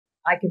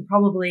I could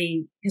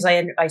probably, because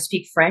I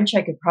speak French,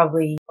 I could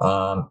probably.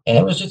 And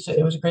it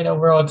was a great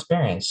overall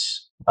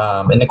experience.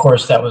 And of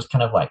course, that was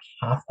kind of like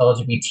half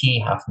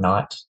LGBT, half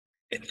not.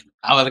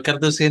 Abarcar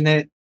tu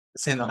cine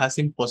se nos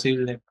hace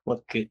imposible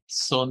porque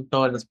son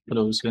todas las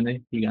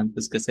producciones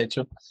gigantes que se ha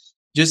hecho.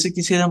 Yo sí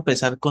quisiera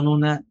empezar con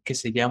una que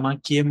se llama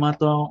 ¿Quién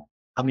mató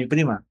a mi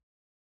prima?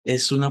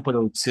 Es una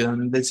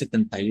producción del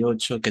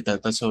 78 que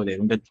trata sobre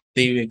un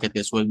detective que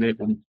resuelve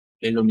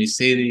el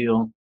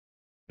homicidio,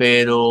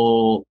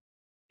 pero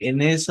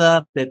en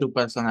esa de tu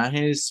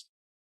personaje es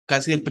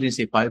casi el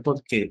principal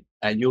porque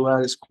ayuda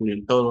a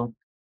descubrir todo.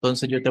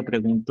 Entonces yo te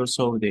pregunto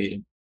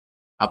sobre,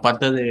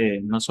 aparte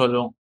de no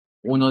solo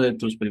uno de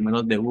tus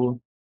primeros debut,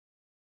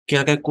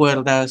 ¿qué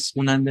recuerdas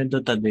una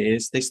anécdota de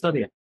esta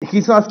historia?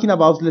 He's asking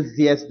about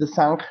yes, the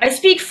song. I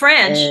speak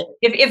French.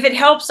 If it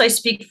helps, I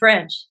speak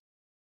French.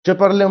 Je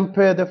parle un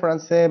peu de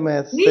français,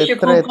 mais Oui, c'est je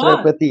très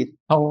comprends. petit.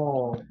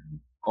 Oh,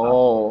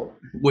 Oh.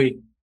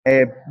 oui.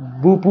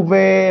 Vous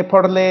pouvez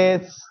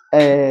parler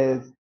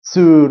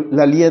sur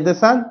la ligne de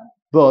sang,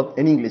 but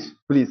in English,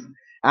 please.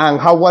 And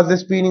how was the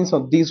experience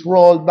of this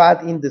role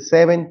back in the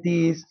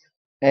 70s?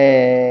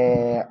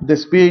 The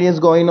experience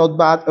going out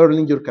bad early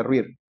in your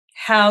career.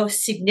 How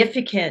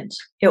significant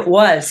it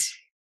was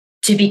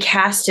to be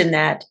cast in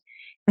that,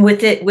 with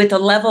the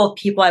level of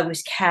people I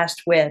was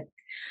cast with.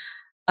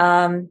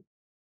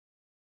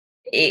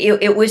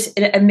 It was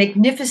a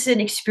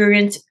magnificent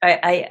experience.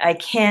 I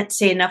can't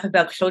say enough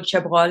about Claude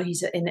Chabrol.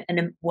 He's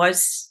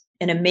was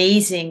an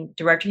amazing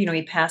director. You know,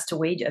 he passed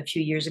away a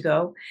few years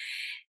ago,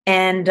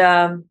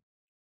 and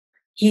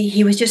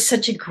he was just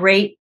such a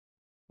great,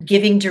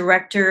 giving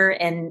director,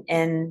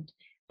 and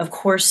of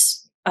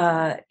course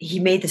he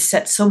made the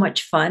set so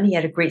much fun. He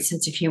had a great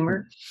sense of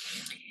humor.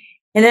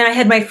 And then I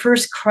had my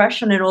first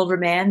crush on an older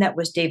man, that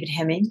was David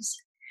Hemmings,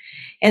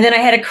 and then I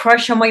had a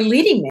crush on my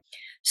leading man.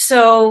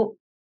 So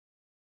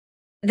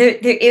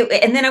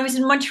and then I was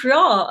in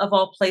Montreal, of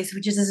all places,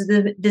 which is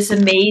this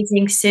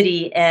amazing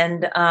city,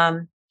 and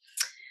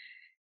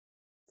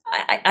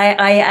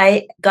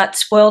I got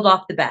spoiled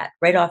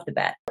right off the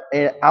bat.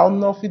 I don't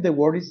know if the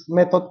word is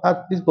method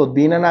actress, but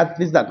being an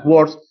actress that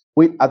works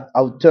with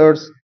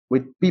authors,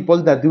 with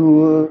people that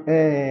do,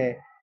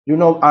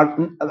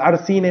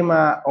 art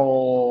cinema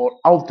or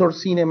outdoor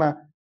cinema.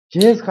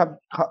 Yes,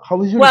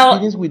 how is your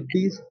experience with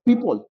these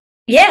people?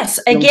 Yes,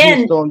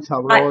 again,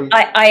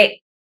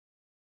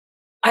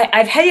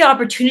 I've had the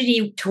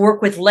opportunity to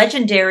work with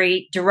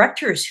legendary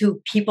directors who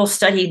people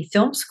study in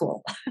film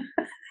school.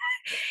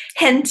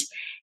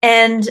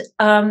 And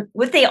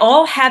what they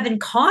all have in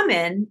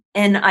common,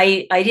 and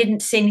I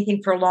didn't say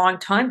anything for a long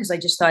time because I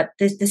just thought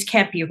this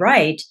can't be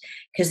right,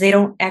 because they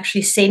don't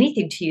actually say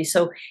anything to you.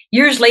 So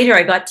years later,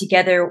 I got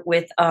together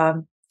with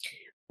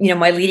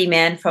my leading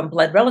man from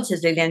Blood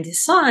Relatives, Vivian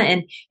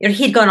Dessin, and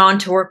he'd gone on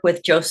to work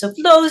with Joseph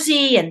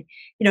Losey and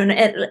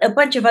a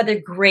bunch of other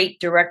great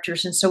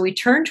directors. And so we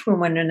turned to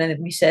one another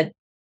and we said,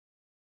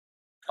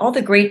 all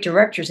the great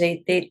directors,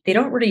 they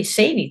don't really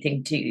say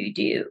anything to you,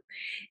 do you?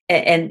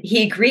 And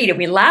he agreed, and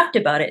we laughed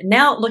about it.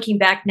 Now, looking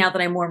back, now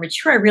that I'm more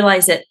mature, I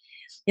realize that,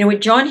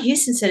 what John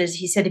Huston said is,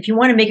 he said, if you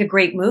want to make a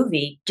great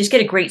movie, just get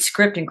a great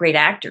script and great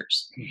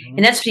actors. Mm-hmm.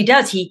 And that's what he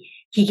does.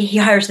 He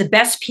hires the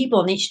best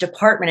people in each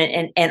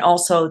department and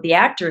also the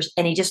actors,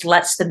 and he just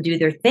lets them do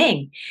their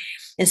thing.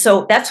 And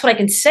so that's what I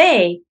can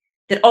say,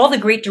 that all the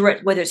great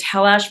directors, whether it's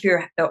Hal Ashby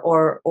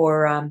or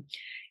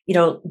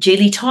J.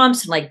 Lee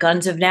Thompson, like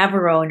Guns of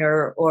Navarone,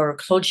 or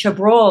Claude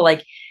Chabrol,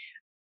 like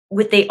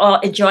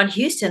and John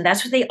Huston,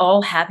 that's what they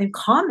all have in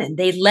common.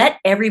 They let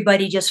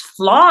everybody just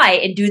fly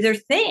and do their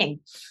thing.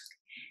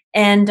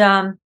 And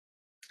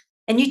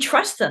you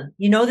trust them,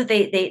 that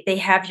they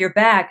have your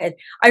back. And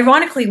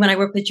ironically, when I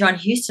worked with John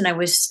Huston, I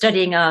was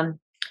studying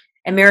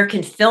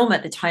American film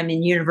at the time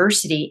in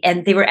university.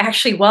 And they were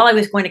actually, while I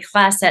was going to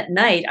class at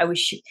night, I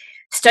was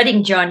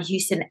studying John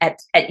Huston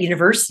at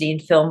university in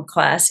film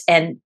class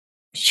and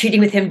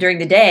shooting with him during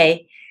the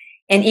day.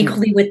 And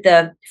equally with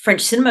the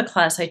French cinema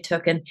class I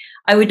took. And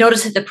I would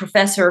notice that the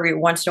professor every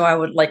once in a while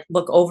would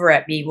look over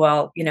at me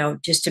while,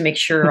 just to make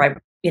sure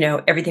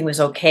everything was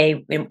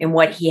okay in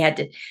what he had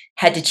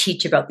to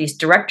teach about these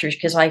directors,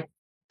 because I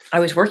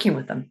was working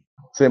with them.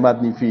 C'est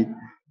magnifique.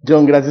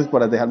 Jhon, gracias por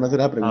dejarme hacer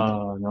la pregunta.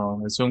 Oh,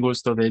 no, es un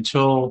gusto. De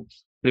hecho,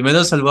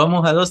 primero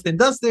saludamos a Dustin.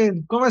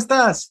 Dustin, ¿cómo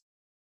estás?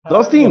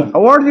 Dustin,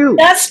 how are you?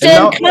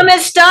 Dustin, ¿cómo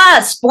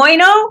estás?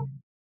 Bueno?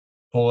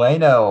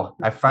 Bueno,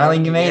 I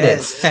finally made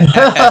it.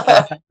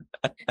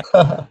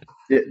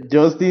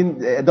 Dustin,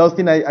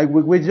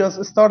 we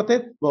just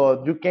started,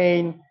 but you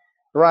came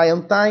right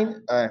on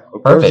time.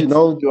 Of Perfect.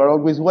 course, you are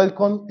always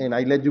welcome, and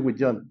I let you with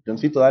Jhon.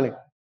 Jhoncito, dale.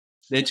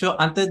 De hecho,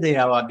 antes de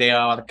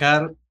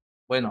abarcar,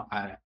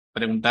 a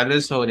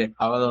preguntarle sobre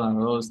Abaddon,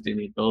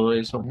 Dustin y todo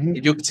eso,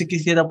 yo sí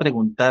quisiera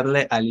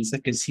preguntarle a Lisa,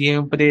 que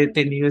siempre he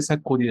tenido esa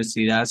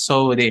curiosidad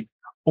sobre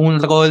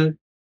un rol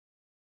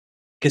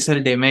que es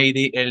el de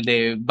Mady, el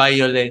de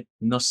Violet,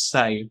 no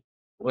sé.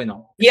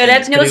 bueno, Yeah, se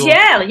that's no escribo.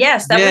 ciel.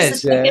 Yes, that was the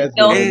Yes, second Yes,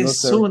 film. yes, no, es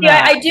sir.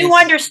 Yeah, I una, do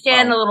es,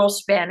 understand a wow. little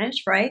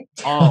Spanish, right?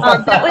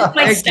 Oh, That was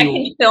my thank second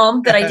you.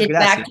 film that I did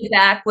back Gracias. to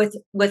back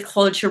with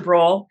Claude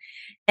Chabrol,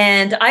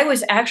 and I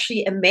was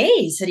actually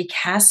amazed that he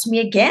cast me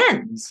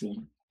again. Sí.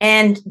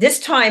 And this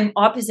time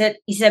opposite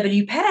Isabelle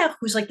Huppert,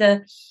 who's like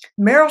the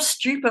Meryl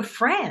Streep of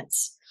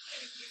France.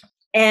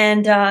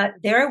 And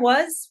there I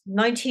was,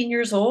 19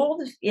 years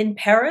old in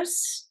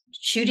Paris,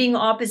 shooting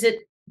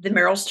opposite the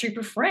Meryl Streep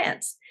of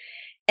France.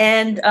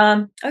 And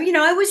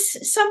I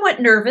was somewhat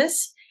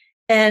nervous,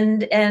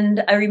 and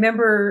I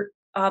remember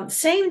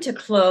saying to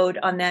Claude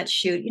on that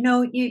shoot, you're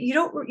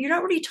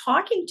not really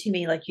talking to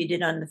me like you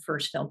did on the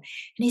first film.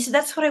 And he said,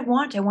 "That's what I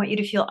want. I want you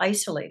to feel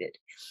isolated."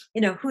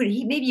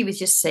 Maybe he was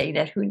just saying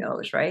that. Who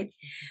knows, right?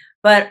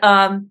 But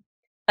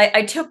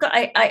I took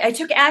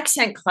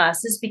accent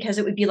classes because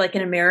it would be like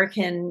an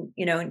American,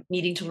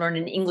 needing to learn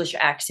an English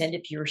accent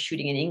if you were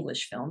shooting an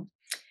English film.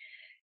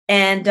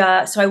 And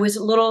so I was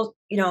a little,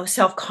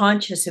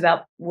 self-conscious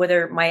about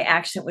whether my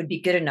accent would be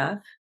good enough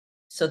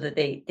so that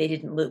they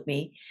didn't loop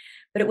me.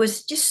 But it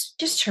was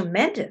just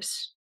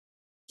tremendous.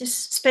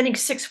 Just spending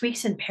 6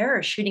 weeks in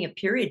Paris shooting a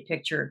period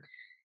picture.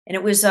 And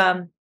it was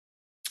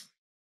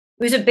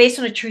based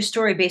on a true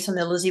story, based on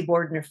the Lizzie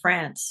Borden of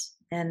France.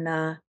 And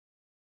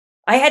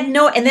I had and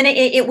then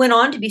it went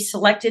on to be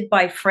selected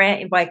by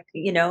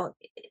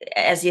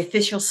as the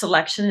official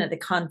selection at the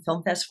Cannes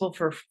Film Festival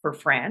for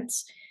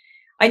France.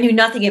 I knew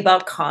nothing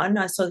about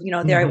Cannes, so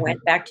there I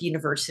went back to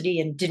university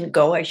and didn't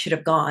go. I should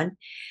have gone.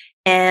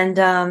 And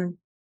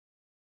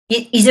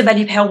Isabelle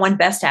Huppert won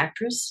Best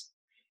Actress,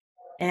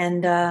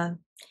 and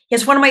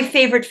it's one of my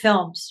favorite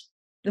films.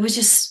 It was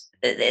just,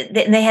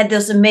 and they had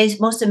this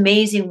most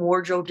amazing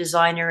wardrobe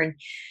designer, and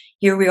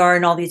here we are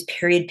in all these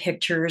period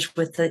pictures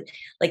with the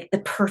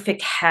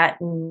perfect hat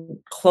and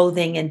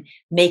clothing and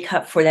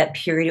makeup for that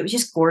period. It was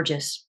just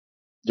gorgeous.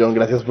 John,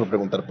 gracias por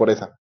preguntar por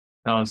esa.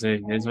 No,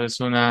 sí, eso es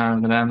una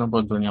gran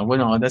oportunidad.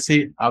 Bueno, ahora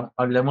sí,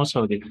 hablemos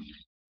sobre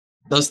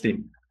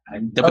Dustin.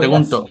 Te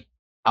pregunto,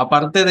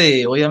 aparte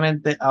de,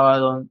 obviamente,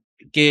 Abaddon,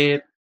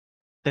 ¿qué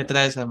te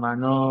traes a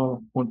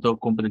mano junto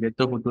con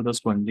proyectos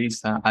futuros con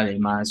Lisa?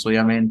 Además,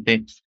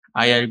 obviamente,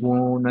 ¿hay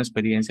alguna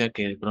experiencia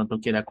que de pronto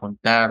quiera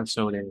contar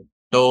sobre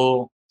todo?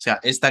 O sea,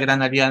 esta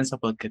gran alianza,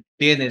 porque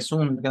tienes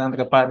un gran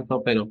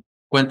reparto, pero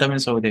cuéntame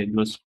sobre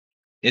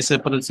ese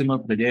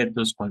próximo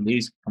proyectos con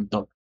Lisa, con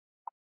todo.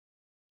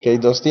 Okay,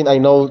 Dustin, I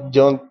know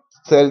John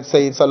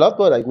says a lot,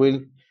 but I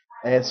will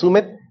sum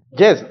it.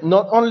 Yes,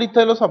 not only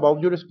tell us about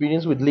your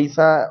experience with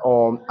Lisa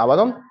on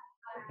Abaddon,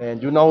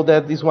 and you know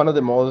that this is one of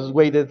the most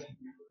weighted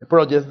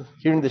projects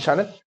here in the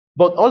channel,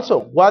 but also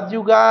what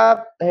you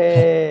got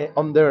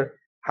under,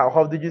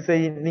 how did you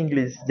say in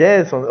English?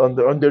 Yes,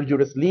 under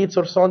your sleeves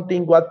or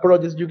something, what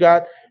projects you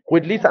got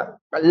with Lisa.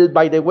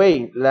 By the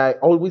way, like I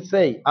always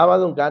say,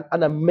 Abaddon got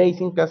an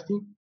amazing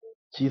casting.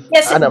 She's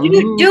Yes,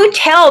 do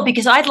tell,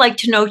 because I'd like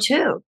to know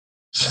too.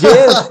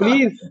 Yes,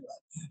 please.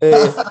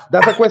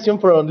 That's a question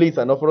from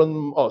Lisa, not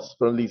from us,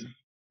 from Lisa.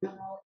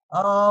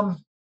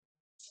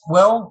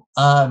 Well,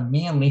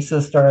 me and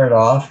Lisa started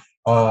off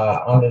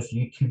on this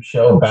YouTube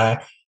show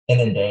back in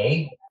the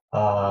day.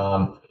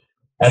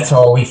 That's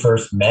how we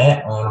first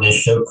met, on this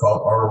show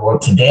called Our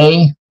World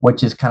Today,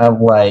 which is kind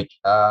of like,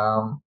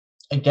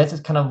 I guess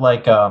it's kind of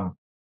like a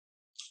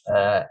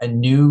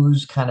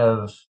news kind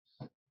of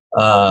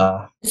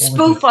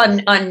spoof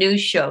on news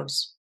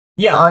shows.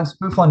 Yeah, on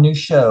spoof on news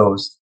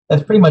shows.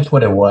 That's pretty much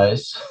what it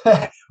was.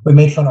 We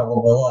made fun of a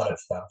lot of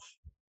stuff.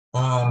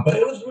 But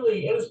it was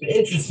an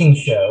interesting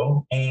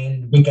show,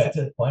 and we got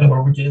to the point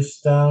where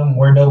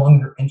we're no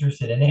longer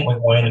interested in it. We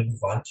wanted to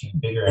move on to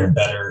bigger and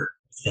better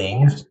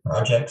things,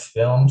 projects,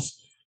 films.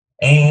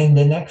 And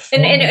the next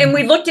and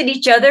we looked at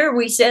each other and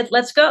we said,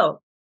 let's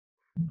go.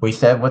 We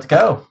said, let's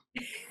go.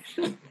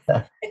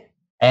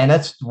 And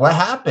that's what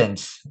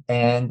happened.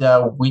 And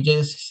we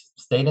just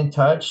stayed in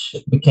touch,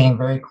 became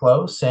very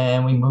close,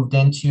 and we moved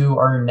into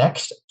our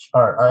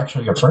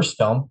first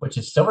film, which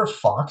is Silver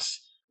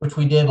Fox, which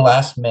we did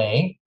last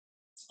May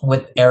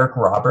with Eric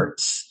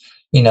Roberts,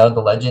 the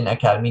Legend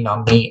Academy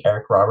nominee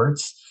Eric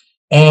Roberts.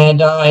 And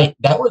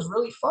that was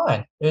really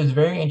fun. It was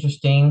very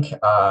interesting.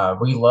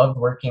 We loved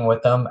working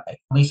with them.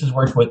 Lisa's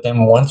worked with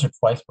them once or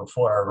twice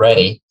before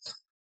already.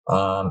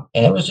 And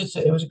it was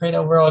a great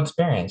overall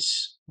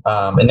experience.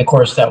 And of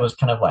course, that was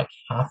kind of like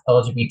half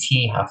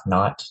LGBT, half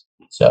not.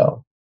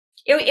 So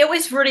it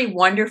was really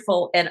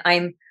wonderful. And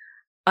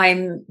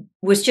I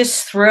was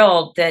just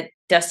thrilled that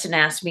Dustin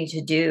asked me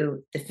to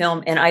do the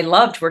film. And I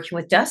loved working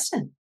with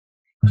Dustin.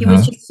 He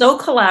was just so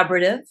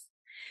collaborative,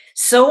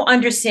 so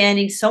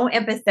understanding, so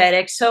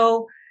empathetic,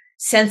 so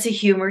sense of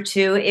humor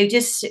too. It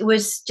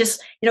was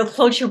just,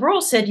 Claude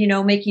Chabrol said,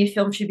 making a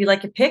film should be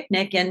like a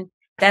picnic. And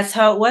that's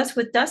how it was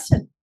with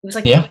Dustin. It was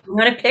like, we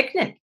had a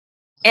picnic.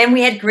 And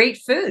we had great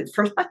food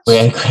for lunch. We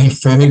had great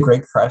food,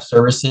 great craft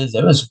services.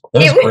 It was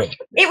great.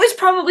 It was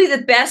probably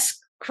the best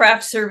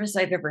craft service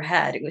I've ever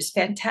had. It was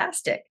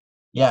fantastic.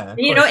 Yeah,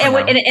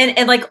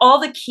 and like all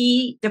the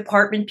key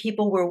department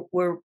people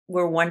were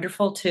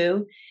wonderful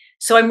too.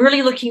 So I'm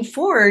really looking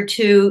forward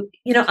to,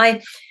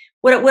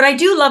 what I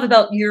do love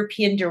about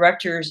European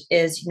directors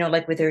is,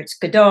 like whether it's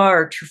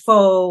Godard or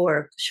Truffaut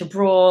or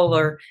Chabrol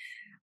or,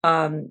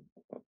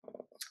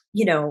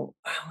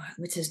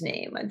 what's his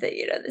name?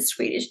 The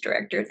Swedish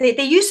director.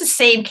 They use the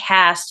same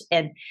cast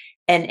and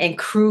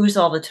crews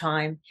all the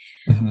time.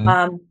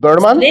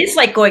 Berman? It is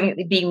like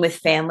being with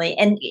family,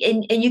 and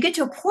you get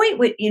to a point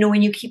with,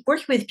 when you keep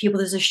working with people,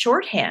 there's a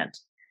shorthand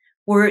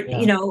where,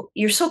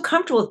 you're so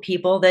comfortable with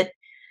people that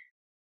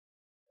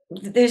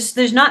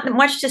there's not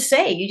much to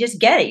say. You just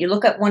get it. You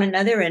look at one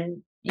another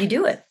and you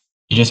do it.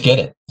 You just get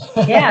it.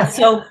 Yeah.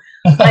 So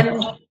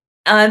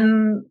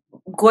I'm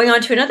going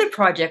on to another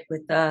project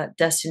with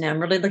Dustin. I'm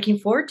really looking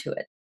forward to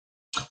it.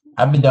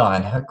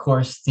 Abaddon, of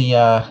course, the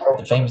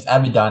famous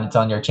Abaddon. It's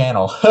on your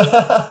channel.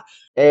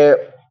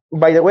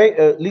 By the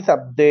way,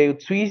 Lisa, the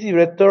Swedish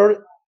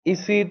director,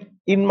 is it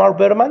Ingmar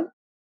Bergman?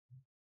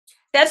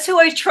 That's who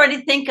I was trying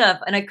to think of,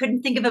 and I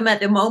couldn't think of him at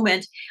the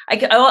moment. I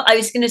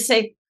was going to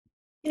say,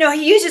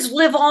 he uses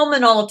Liv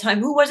Ullmann all the time.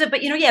 Who was it?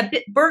 But,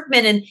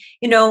 Bergman and,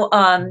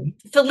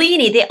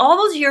 Fellini, all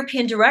those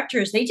European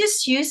directors, they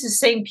just use the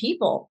same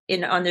people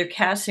on their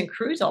casts and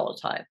crews all the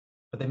time.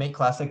 But they make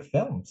classic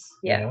films.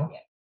 Yeah.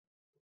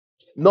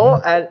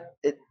 No,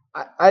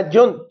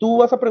 Jhon, tú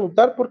vas a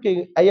preguntar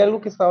porque hay algo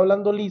que está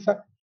hablando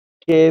Lisa,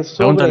 que es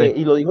sobre,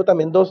 y lo dijo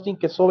también Dustin,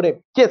 que es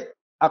sobre, yes,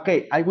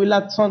 okay, I will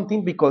add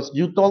something because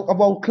you talk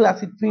about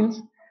classic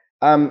films.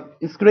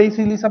 It's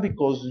crazy, Lisa,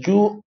 because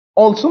you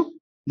also,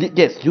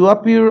 yes, you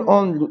appear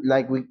on,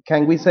 like,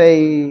 can we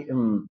say,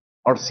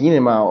 our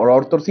cinema or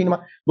author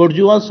cinema, but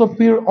you also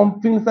appear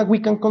on films that we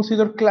can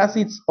consider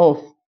classics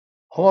of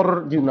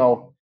horror,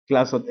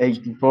 Class of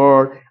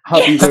 84,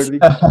 Happy Birthday.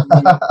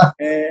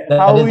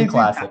 How is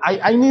classic.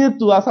 I needed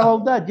to ask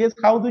about that. Yes,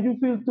 how do you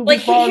feel to be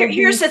part of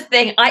here's the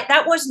thing.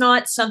 That was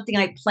not something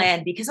I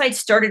planned because I'd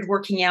started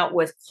working out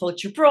with Claude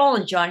Chabrol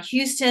and John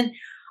Huston.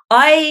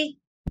 I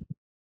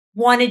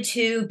wanted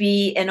to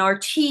be an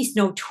artiste,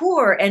 no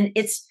tour, and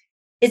it's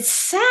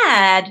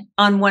sad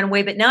on one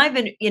way, but now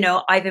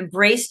I've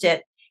embraced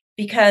it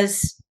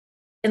because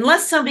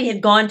unless somebody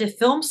had gone to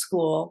film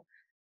school,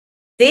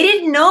 they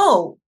didn't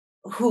know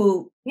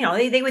who,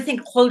 they would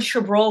think Claude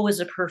Chabrol was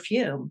a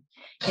perfume,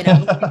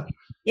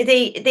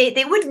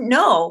 they wouldn't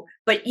know,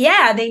 but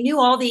yeah, they knew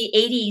all the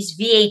 80s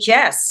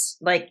VHS,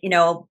 like,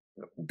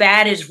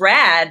 Bad is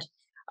Rad,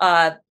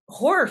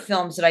 horror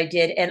films that I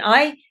did. And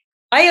I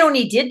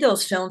only did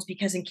those films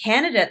because in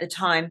Canada at the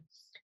time,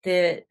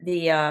 the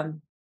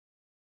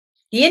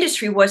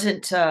industry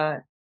wasn't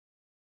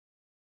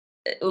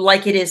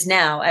like it is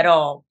now at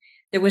all.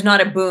 There was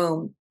not a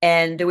boom,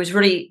 and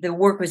the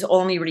work was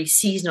only really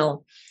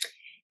seasonal.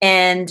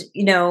 And,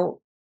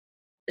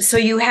 so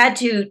you had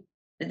to,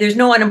 there's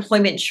no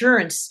unemployment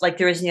insurance like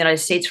there is in the United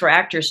States for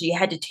actors. So you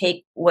had to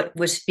take what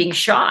was being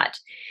shot.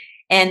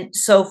 And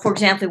so, for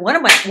example, one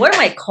of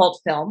my cult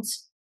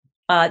films,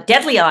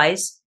 Deadly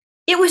Eyes,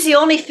 it was the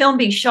only film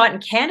being shot in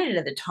Canada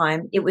at the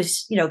time. It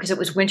was, because it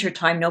was winter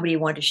time, nobody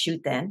wanted to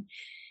shoot then.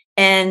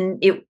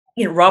 And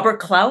Robert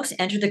Klaus,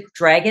 Enter the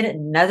Dragon,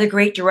 another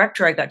great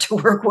director I got to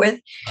work with.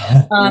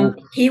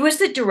 He was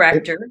the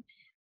director.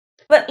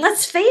 But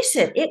let's face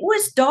it, it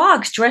was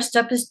dogs dressed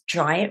up as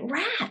giant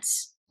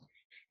rats.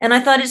 And I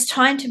thought it's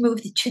time to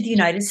move to the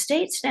United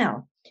States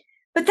now.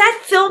 But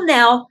that film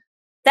now,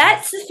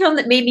 that's the film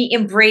that made me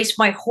embrace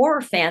my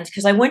horror fans,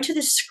 because I went to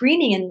the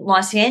screening in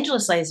Los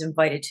Angeles I was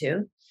invited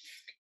to,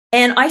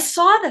 and I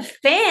saw the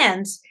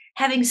fans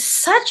having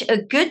such a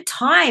good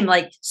time,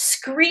 like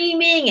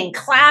screaming and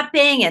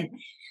clapping. And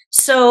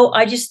so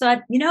I just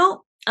thought,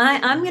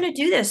 I'm going to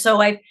do this.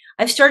 So I've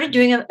started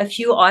doing a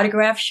few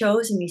autograph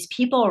shows, and these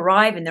people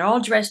arrive and they're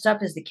all dressed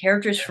up as the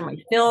characters from my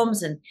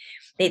films, and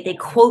they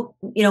quote,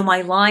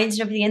 my lines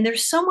and everything. And they're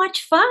so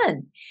much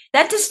fun.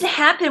 That doesn't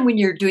happen when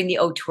you're doing the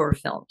auteur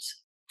films.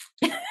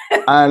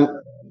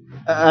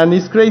 and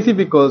it's crazy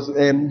because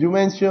you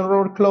mentioned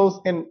Robert Close,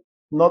 and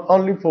not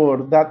only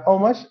for that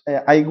homage,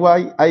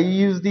 I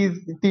use this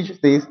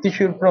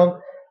t-shirt from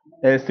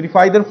Street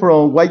Fighter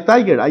from White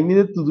Tiger. I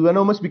needed to do an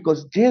homage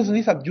because, yes,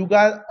 Lisa, you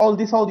got all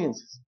these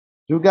audiences.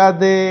 You got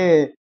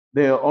the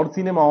art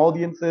cinema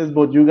audiences,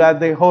 but you got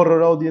the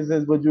horror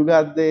audiences, but you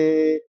got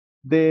the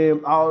I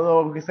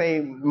don't know,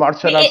 say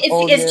martial arts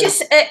audience. It's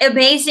just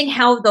amazing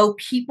how though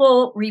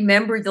people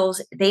remember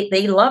those.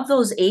 They love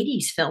those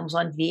 80s films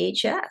on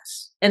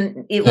VHS,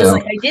 and it was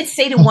like I did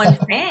say to one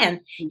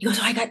fan, he goes,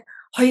 "I got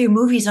all your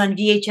movies on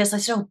VHS." I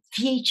said, "Oh,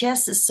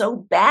 VHS is so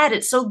bad;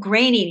 it's so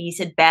grainy." And he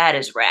said, "Bad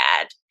is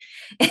rad."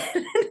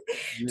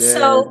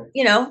 So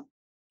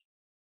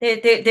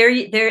there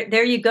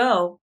you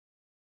go.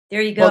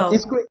 There you go.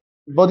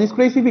 But it's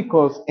crazy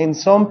because in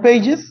some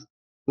pages,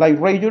 like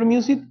Radio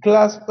Music,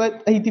 Class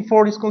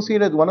 84 is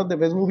considered one of the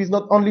best movies,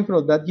 not only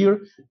from that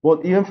year,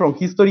 but even from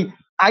history.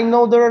 I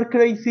know there are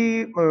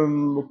crazy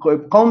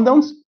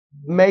countdowns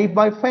made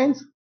by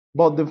fans,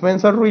 but the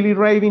fans are really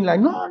raving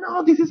like,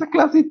 no, this is a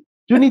classic.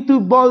 You need to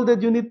bold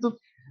it. You need to.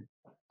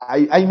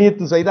 I need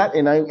to say that,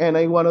 and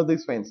I'm one of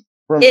these fans.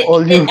 from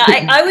all you.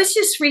 I was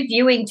just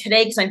reviewing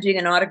today because I'm doing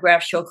an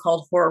autograph show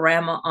called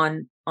Horrorama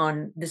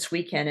on this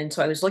weekend, and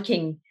so I was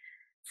looking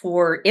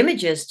for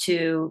images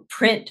to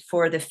print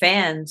for the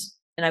fans,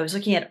 and I was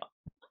looking at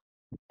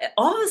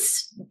all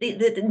this.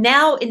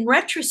 Now, in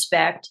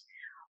retrospect,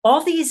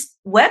 all these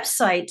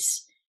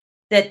websites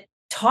that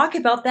talk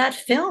about that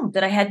film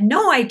that I had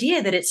no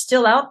idea that it's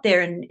still out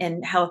there,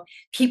 and how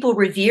people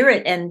revere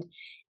it, and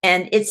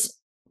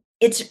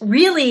it's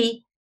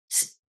really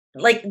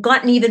like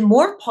gotten even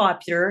more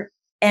popular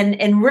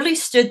and really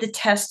stood the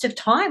test of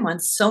time on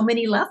so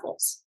many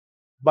levels.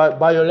 But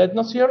Violet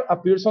Nozier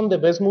appears on the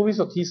best movies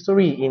of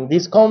history in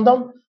this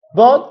countdown.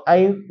 But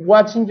I'm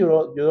watching your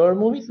other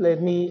movies.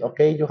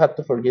 Okay, you have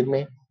to forgive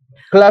me.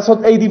 Class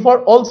of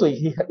 '84 also.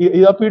 He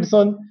appears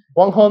on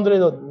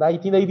 100 of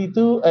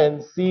 1982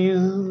 and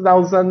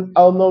 6,000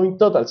 unknown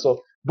total.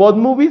 So both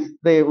movies,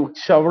 the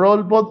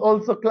Chabrol, but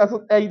also Class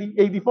of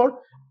 '84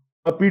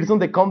 appears on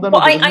the countdown.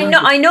 Well,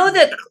 I know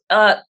that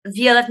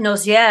Violet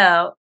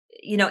Nozier,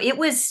 it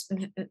was,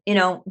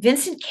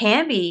 Vincent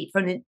Canby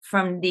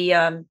from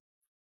the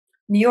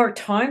New York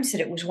Times said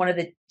it was one of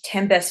the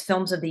 10 best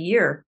films of the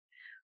year.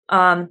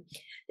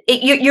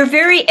 You're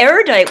very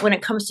erudite when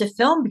it comes to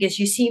film because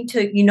you seem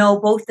to,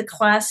 both the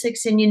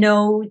classics and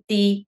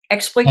the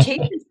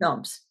exploitation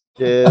films.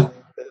 Yes,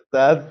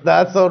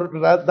 that's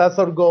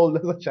our goal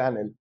as a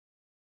channel.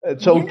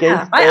 Showcase.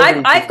 Yeah.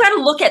 I've got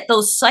to look at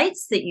those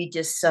sites that you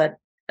just said.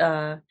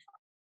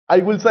 I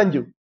will send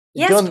you.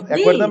 Yes, John,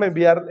 please.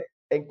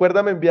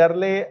 Acuérdame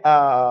enviarle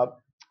a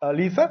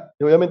Lisa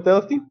y obviamente a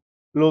Dustin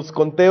los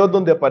conteos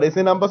donde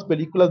aparecen ambas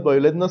películas,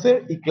 Violet No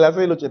sé y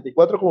Clase del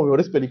 84 como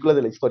mejores películas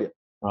de la historia.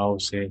 Wow,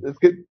 sí. Es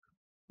que,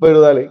 pero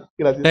dale,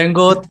 gracias.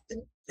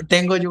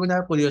 Tengo yo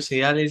una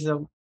curiosidad, Lisa,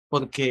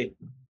 porque,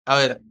 a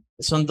ver,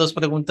 son dos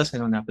preguntas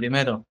en una.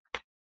 Primero,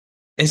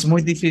 es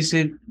muy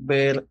difícil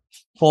ver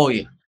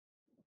Fobia,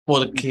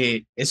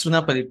 porque es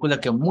una película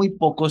que muy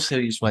poco se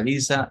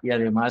visualiza y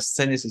además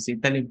se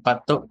necesita el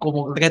impacto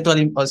como reto.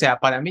 O sea,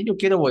 para mí yo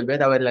quiero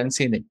volver a verla en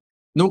cine.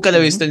 Nunca la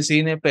he visto en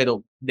cine,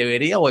 pero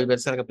debería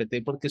volverse a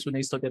repetir porque es una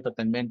historia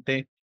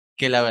totalmente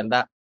que la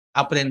verdad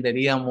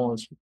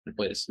aprenderíamos,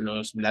 pues,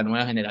 la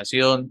nueva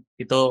generación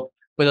y todo.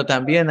 Pero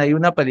también hay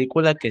una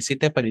película que sí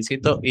te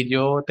felicito y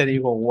yo te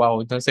digo,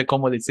 wow, no sé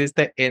cómo lo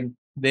hiciste en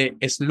The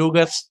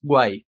Sluggers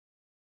Way.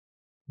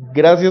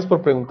 Gracias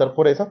por preguntar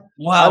por esa.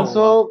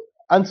 Wow.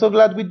 I'm so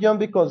glad with John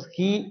because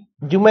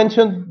you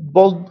mentioned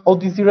both of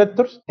these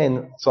directors,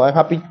 and so I'm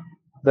happy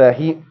that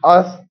he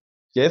asked,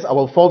 yes,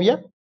 about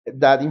Phobia,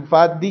 that in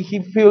fact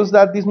he feels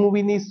that this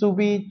movie needs to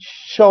be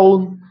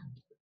shown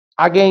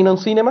again on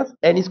cinemas,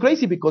 and it's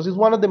crazy because it's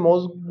one of the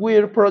most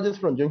weird projects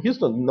from John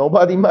Huston.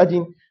 Nobody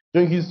imagined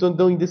John Huston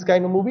doing this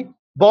kind of movie.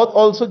 But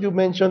also you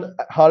mentioned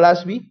Hal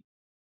Ashby.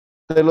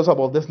 Tell us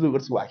about The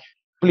Slugger's Wife,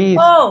 please.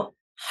 Oh,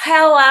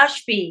 Hal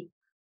Ashby.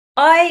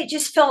 I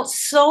just felt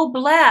so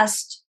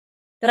blessed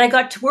that I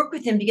got to work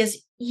with him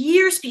because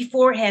years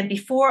beforehand,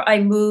 before I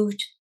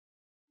moved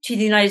to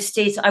the United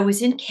States, I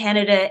was in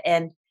Canada,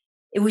 and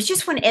it was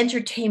just when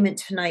Entertainment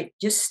Tonight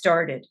just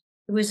started.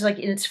 It was like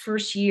in its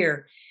first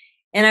year.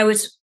 And I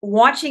was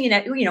watching it,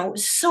 it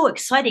was so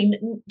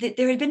exciting.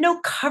 There had been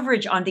no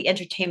coverage on the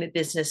entertainment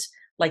business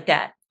like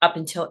that up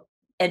until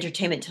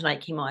Entertainment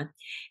Tonight came on.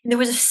 And there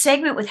was a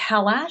segment with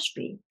Hal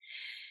Ashby.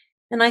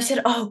 And I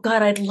said, oh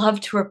God, I'd love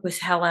to work with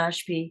Hal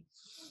Ashby.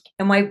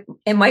 And my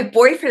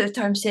boyfriend at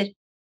the time said,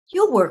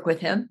 you'll work with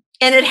him.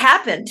 And it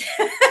happened.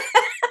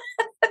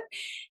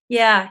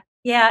 Yeah.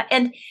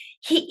 And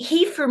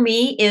he for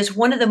me is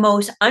one of the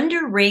most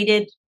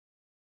underrated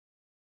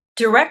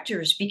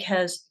directors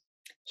because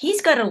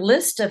he's got a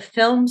list of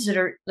films that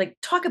are like,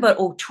 talk about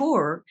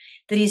auteur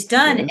that he's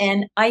done. Yes.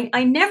 And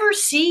I never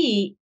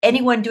see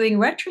anyone doing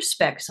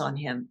retrospects on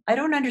him. I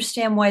don't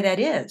understand why that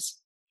is.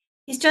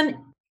 He's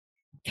done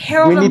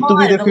Harold and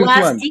Maude, The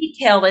Last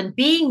Detail, and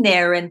Being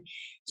There, and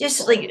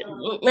just like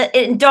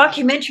in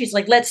documentaries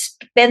like Let's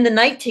Spend the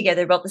Night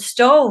Together about the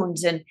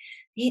Stones, and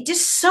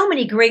just so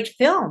many great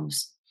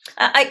films.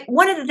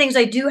 One of the things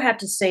I do have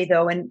to say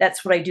though, and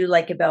that's what I do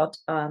like about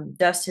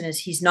Dustin, is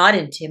he's not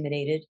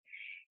intimidated,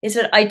 is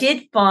that I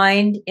did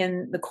find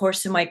in the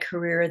course of my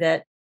career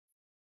that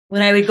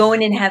when I would go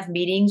in and have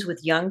meetings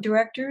with young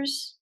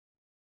directors,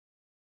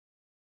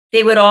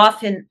 they would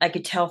often, I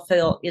could tell,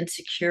 feel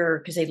insecure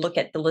because they'd look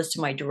at the list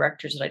of my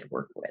directors that I'd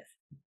worked with.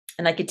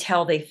 And I could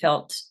tell they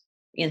felt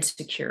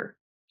insecure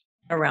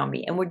around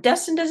me. And where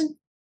Dustin's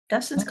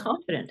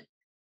confident.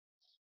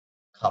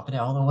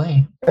 Confident all the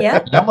way.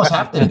 Yeah. You almost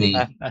have to be.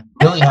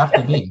 Really have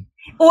to be.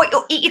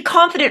 Oh, you're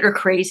confident or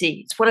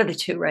crazy. It's one of the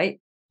two,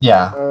 right?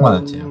 Yeah, one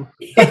of the two.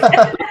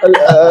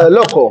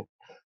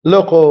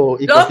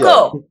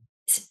 Loco.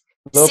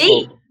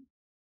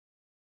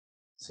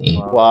 See.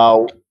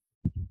 Wow.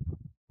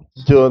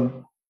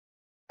 John.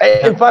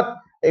 In fact,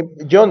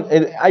 John,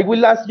 I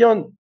will ask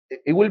John,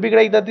 it will be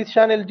great that this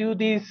channel do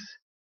this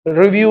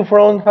review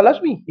from Hal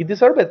Ashby. It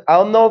deserves it. I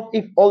don't know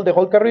if all the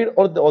whole career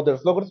or the other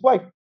Slugger's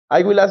Wife.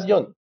 I will ask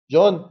John.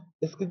 John,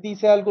 es que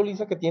dice algo,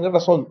 Lisa, que tiene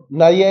razón.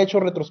 Nadie ha hecho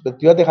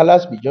retrospectivas de Hal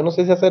Ashby. Yo no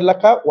sé si hacerla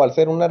acá o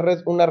hacer una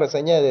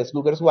reseña de The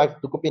Slugger's Wife.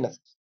 ¿Tú qué opinas?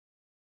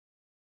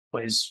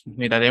 Pues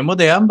miraremos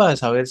de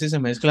ambas, a ver si se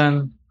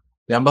mezclan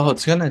de ambas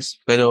opciones,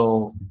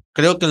 pero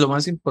creo que lo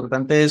más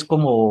importante es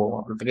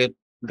como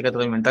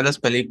retroalimentar las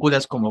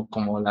películas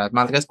como las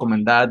más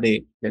recomendadas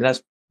de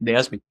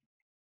Asby.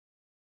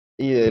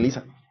 Y de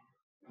Lisa.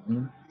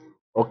 Mm.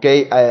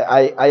 Okay,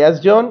 I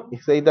asked Jhon. He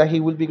said that he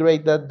will be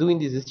great at doing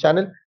this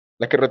channel,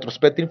 like a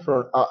retrospective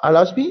from Al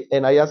Ashby,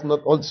 and I asked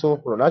not also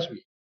from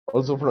Ashby,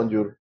 also from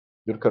your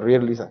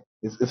career, Lisa.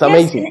 It's Yes,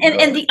 amazing.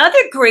 and the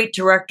other great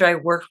director I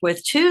worked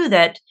with too,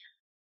 that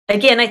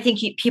again, I think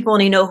people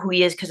only know who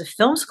he is because of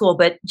film school,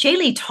 but J.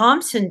 Lee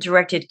Thompson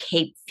directed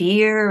Cape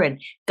Fear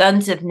and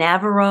Guns of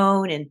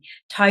Navarone and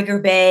Tiger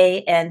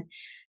Bay. And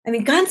I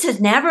mean, Guns of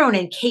Navarone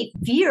and Cape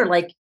Fear,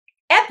 like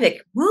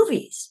epic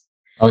movies.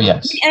 Oh,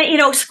 yes. And, you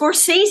know,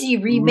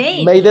 Scorsese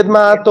remade. Made it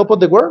my top of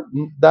the world?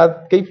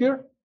 That Cape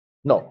Fear?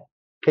 No.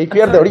 Cape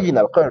Fear, the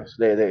original, of course.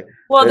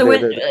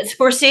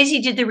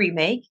 Scorsese did the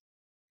remake.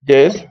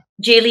 Yes.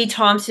 J. Lee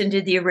Thompson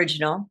did the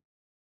original.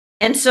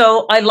 And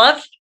so I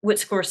loved what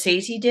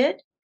Scorsese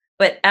did.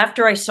 But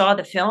after I saw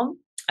the film,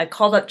 I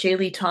called up J.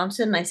 Lee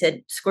Thompson and I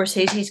said,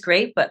 Scorsese's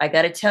great, but I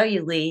got to tell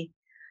you, Lee,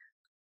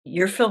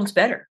 your film's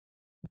better.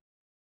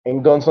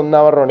 And Guns of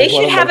Navarone. They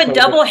should have a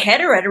double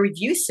header at a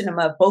review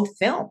cinema of both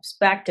films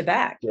back to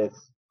back. Yes.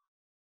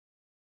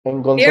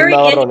 And Guns Very of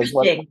Navarone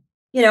interesting.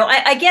 You know,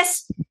 I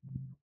guess,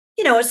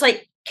 you know, it's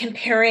like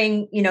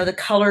comparing, you know, The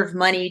Color of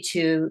Money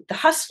to The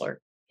Hustler.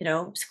 You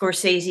know,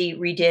 Scorsese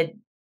redid,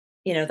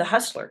 you know, The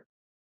Hustler.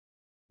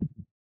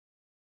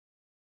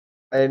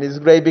 And it's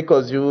great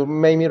because you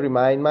made me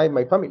remind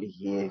my family.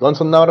 Yeah, Guns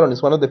of Navarone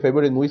is one of the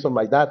favorite movies of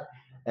my dad.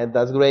 And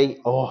that's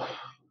great. Oh.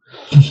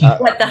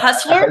 What, The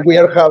Hustler? We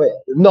are having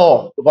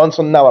no Guns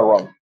of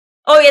Navarone.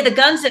 Oh yeah, the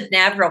Guns of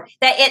Navarone.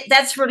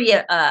 That's really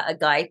a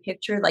guy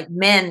picture. Like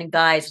men and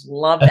guys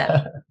love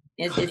that.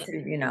 It's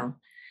you know,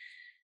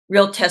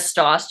 real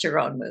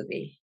testosterone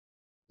movie.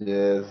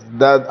 Yes,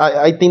 that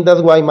I think that's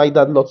why my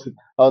dad loves it.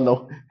 Oh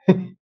no,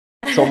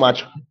 so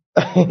much.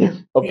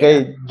 Okay,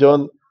 yeah.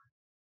 Jhon,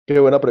 qué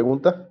buena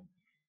pregunta.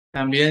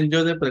 También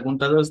yo le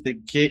pregunto a los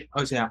de qué,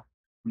 o sea,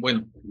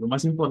 bueno, lo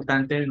más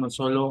importante no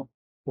solo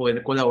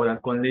poder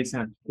colaborar con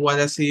Lisa, ¿cuál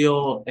ha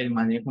sido el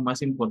manejo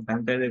más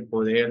importante de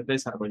poder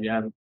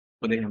desarrollar,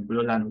 por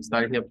ejemplo, la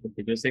nostalgia?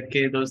 Porque yo sé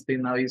que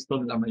Dustin ha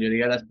visto la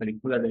mayoría de las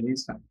películas de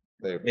Lisa.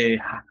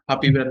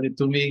 Happy Birthday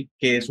to Me,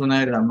 que es una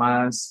de las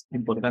más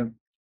importantes.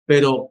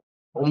 Pero,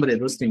 hombre,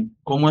 Dustin,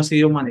 ¿cómo ha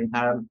sido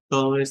manejar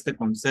todo este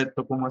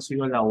concepto? ¿Cómo ha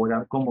sido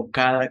elaborar como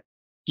cada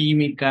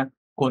química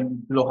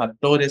con los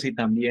actores y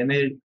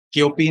también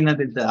qué opinas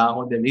del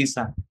trabajo de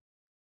Lisa?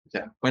 O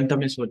sea,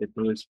 cuéntame sobre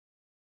todo eso.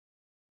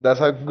 That's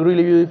a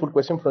really beautiful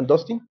question from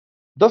Dustin.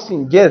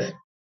 Dustin, yes,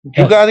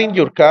 you got in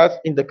your cast,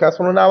 in the cast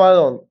from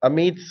Abaddon, a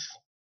mix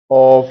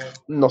of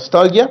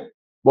nostalgia,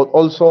 but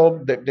also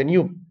the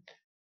new.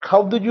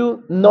 How do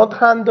you not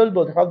handle,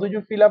 but how do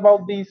you feel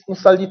about these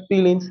nostalgic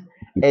feelings?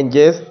 And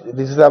yes,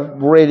 this is a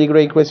really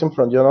great question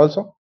from Jhon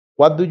also.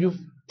 What do you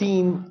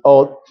think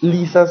of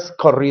Lisa's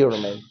career,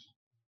 man?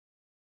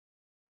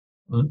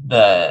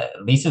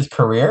 Lisa's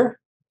career?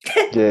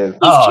 Yes.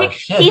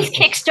 He's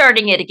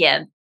kickstarting it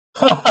again.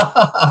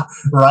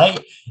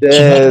 Right? Yes. She's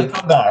making a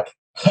comeback.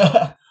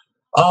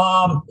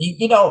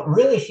 You know,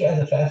 really, she has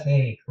a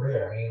fascinating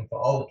career. I mean,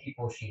 for all the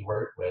people she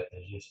worked with,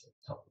 is just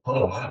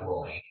total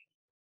mind-blowing.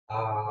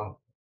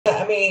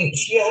 I mean,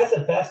 she has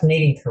a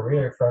fascinating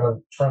career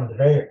from the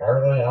very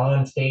early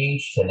on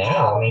stage to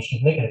now. I mean,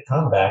 she's making a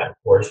comeback, of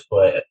course,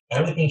 but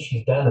everything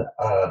she's done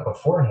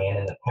beforehand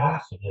in the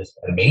past is just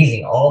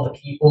amazing. All the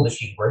people that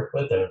she's worked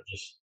with are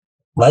just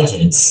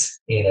legends,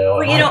 you know.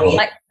 Well, you know,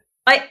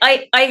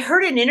 I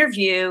heard an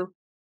interview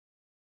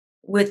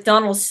with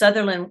Donald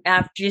Sutherland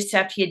just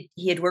after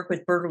he had worked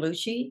with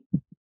Bertolucci,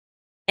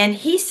 and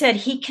he said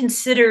he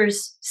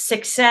considers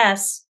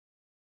success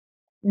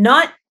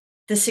not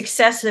the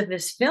success of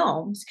his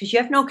films, because you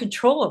have no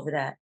control over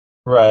that,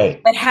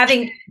 right?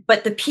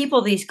 But the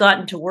people that he's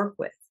gotten to work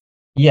with.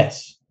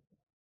 Yes,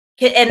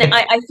 and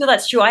I feel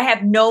that's true. I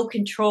have no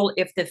control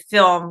if the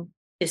film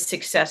is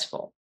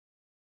successful.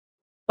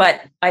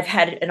 But I've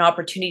had an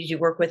opportunity to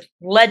work with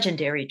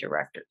legendary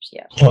directors.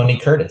 Yeah. Tony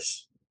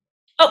Curtis.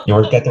 Oh, you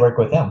got to work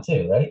with them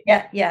too, right?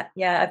 Yeah.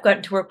 I've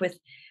gotten to work with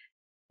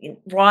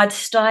Rod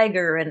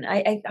Steiger, and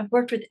I've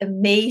worked with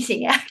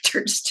amazing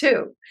actors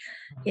too.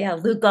 Yeah,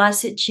 Lou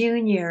Gossett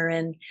Jr.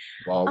 and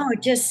wow.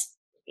 Just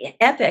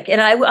epic.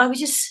 And I was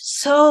just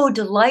so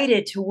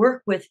delighted to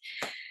work with,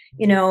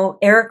 you know,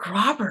 Eric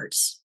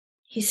Roberts.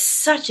 He's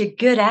such a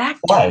good actor.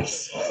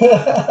 Twice.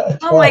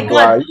 Oh my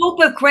God!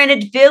 Hope of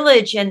Greenwich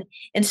Village and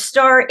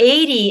Star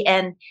 80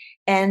 and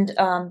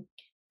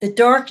The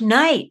Dark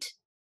Knight.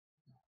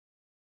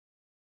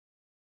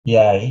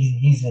 Yeah,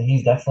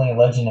 he's definitely a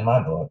legend in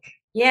my book.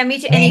 Yeah, me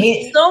too. And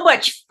he's so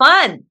much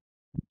fun.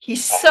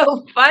 He's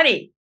so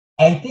funny.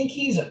 I think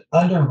he's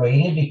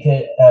underrated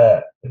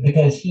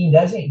because he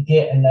doesn't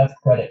get enough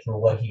credit for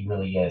what he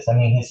really is. I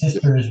mean, his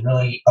sister is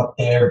really up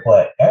there,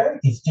 but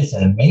Eric is just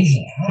an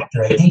amazing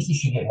actor. I think he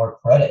should get more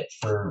credit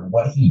for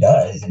what he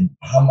does and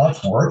how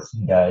much work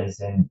he does.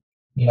 And,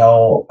 you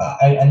know,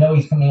 I know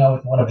he's coming out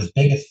with one of his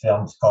biggest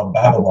films called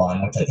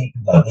Babylon, which I think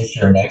is out this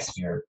year or next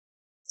year.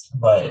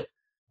 But,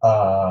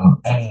 I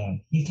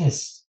mean,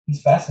 he's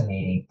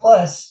fascinating.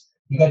 Plus,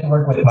 you got to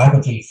work with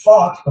Michael J.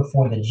 Fox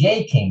before the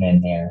J came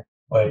in there,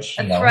 which,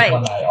 you That's know, is right.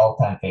 one of my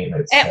all-time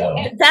favorites.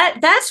 And So.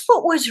 that's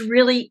what was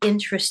really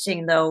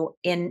interesting, though,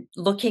 in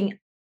looking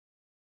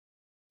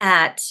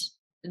at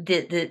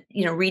the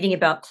you know, reading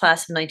about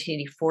class of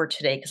 1984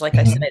 today, because like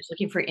I said, I was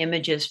looking for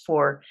images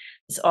for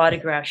this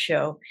autograph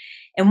show,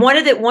 and one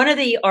of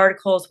the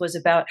articles was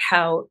about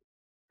how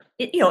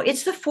you know,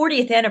 it's the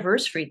 40th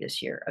anniversary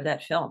this year of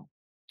that film.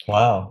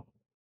 Wow.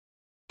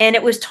 And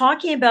it was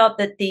talking about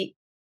that the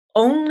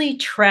only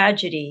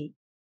tragedy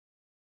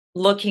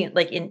looking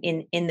like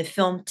in the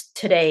film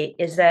today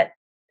is that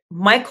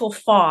Michael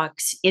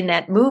Fox in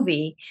that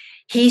movie,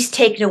 he's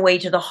taken away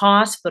to the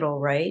hospital,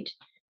 right?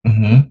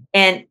 Mm-hmm.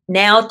 And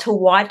now to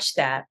watch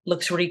that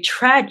looks really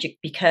tragic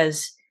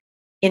because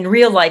in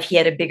real life he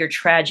had a bigger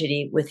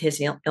tragedy with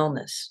his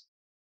illness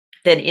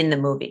than in the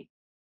movie.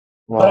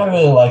 But I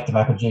really liked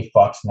Michael J.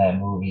 Fox in that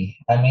movie.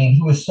 I mean,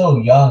 he was so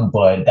young,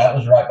 but that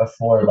was right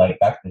before like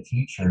Back to the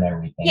Future and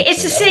everything. Yeah,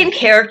 it's so the same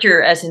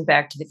character as in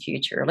Back to the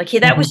Future. Like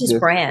that was his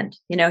Yes. brand.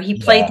 You know, he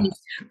played these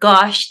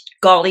gosh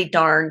golly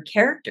darn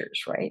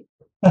characters, right?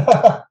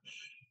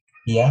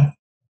 Yeah,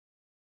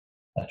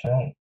 that's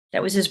right.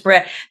 That was his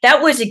brand.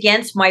 That was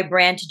against my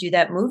brand to do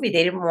that movie.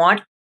 They didn't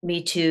want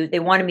me to. They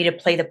wanted me to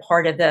play the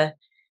part of that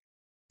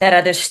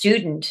other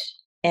student,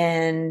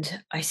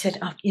 and I said,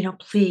 oh, you know,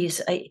 please,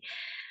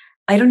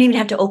 I don't even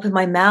have to open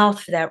my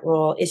mouth for that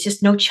role. It's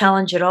just no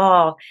challenge at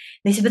all.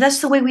 And they said, but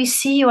that's the way we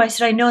see you. I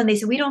said, I know. And they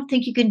said, we don't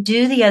think you can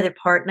do the other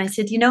part. And I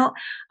said, you know,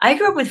 I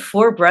grew up with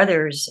 4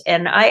 brothers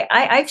and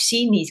I've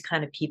seen these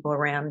kind of people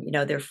around, you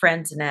know, their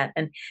friends and that,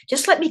 and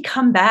just let me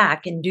come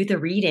back and do the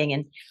reading.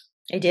 And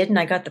I did, and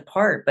I got the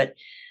part. But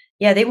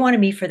yeah, they wanted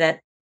me for the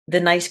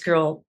nice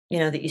girl, you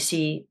know, that you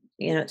see,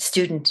 you know,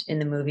 student in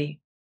the movie.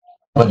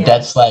 But Yeah.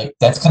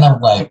 that's kind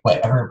of like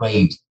what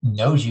everybody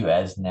knows you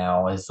as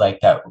now, is like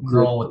that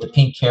girl with the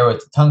pink hair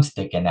with the tongue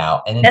sticking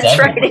out, and it's That's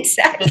right, everywhere.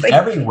 exactly. It's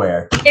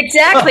everywhere.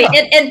 Exactly.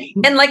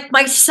 And like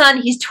my son,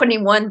 he's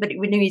 21, but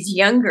when he was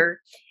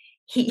younger,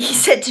 he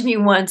said to me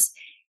once,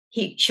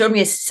 he showed me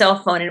his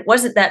cell phone, and it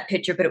wasn't that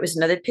picture, but it was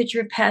another picture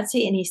of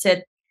Patsy, and he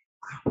said,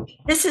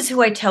 this is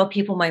who I tell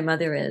people my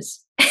mother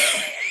is.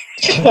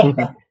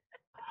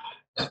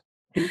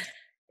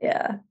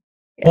 Yeah.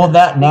 Well,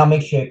 that now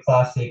makes you a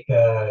classic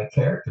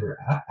character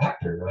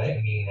actor, right?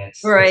 I mean,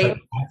 it's Right. like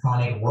an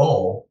iconic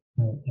role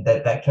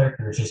that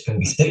character is just going to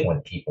be sticking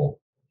with people.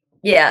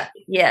 Yeah,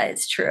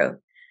 it's true.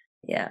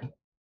 Yeah.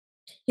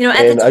 You know,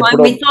 at And the I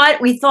time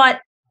we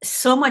thought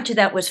so much of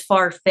that was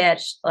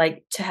far-fetched,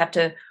 like to have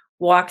to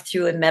walk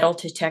through a metal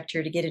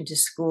detector to get into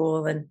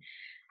school, and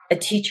a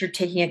teacher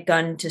taking a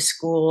gun to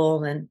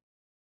school. And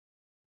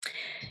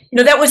you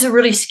know, that was a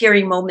really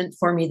scary moment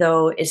for me,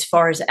 though, as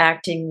far as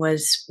acting,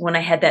 was when I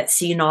had that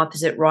scene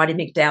opposite Roddy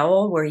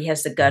McDowall where he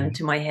has the gun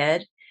to my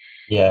head.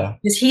 Yeah.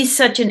 Because he's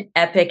such an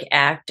epic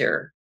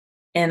actor.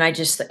 And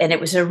it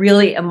was a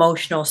really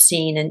emotional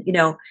scene. And, you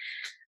know,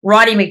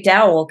 Roddy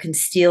McDowall can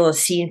steal a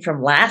scene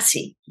from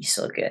Lassie. He's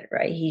so good,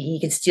 right? He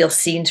can steal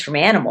scenes from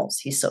animals.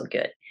 He's so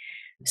good.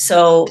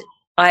 So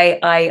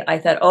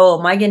I thought, oh,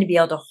 am I going to be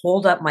able to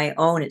hold up my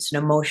own? It's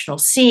an emotional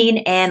scene,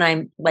 and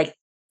I'm like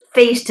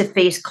face to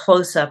face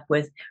close up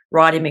with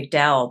Roddy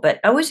McDowall.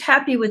 But I was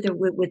happy with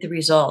the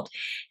result.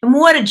 And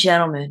what a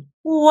gentleman!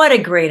 What a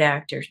great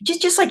actor!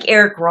 Just like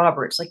Eric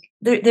Roberts, like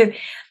they're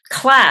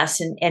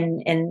class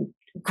and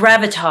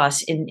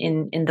gravitas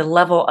in the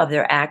level of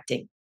their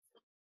acting.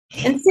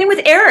 And same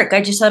with Eric.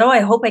 I just thought, oh, I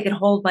hope I can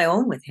hold my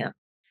own with him.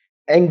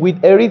 And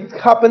with Eric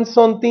happened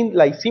something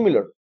like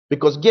similar,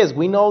 because yes,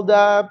 we know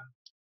that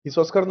his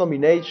Oscar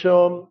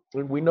nomination,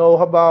 and we know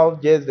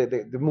about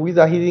the movies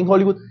that he did in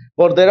Hollywood,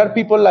 but there are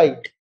people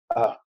like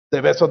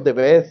the best of the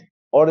best,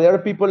 or there are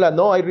people that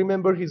no, I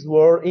remember his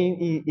work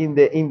in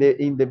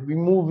the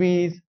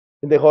movies,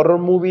 in the horror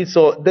movies.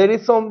 So there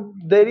is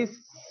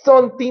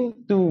something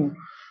to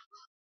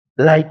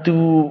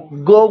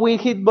go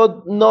with it,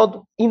 but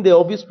not in the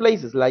obvious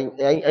places. Like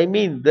I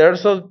mean, there are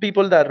some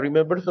people that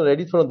remember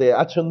Soneris from the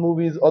action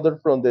movies, other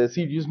from the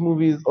serious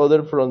movies,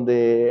 other from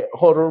the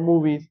horror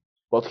movies.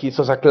 But he's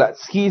such a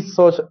class. He's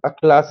such a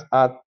class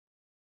of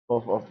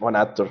an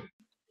actor.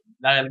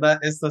 La verdad,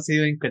 esto ha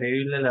sido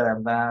increíble, la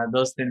verdad,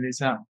 Dustin,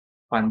 Lisa,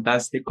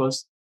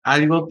 fantásticos.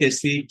 Algo que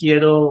sí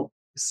quiero,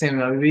 se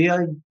me había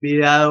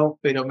olvidado,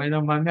 pero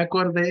menos mal me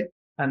acordé,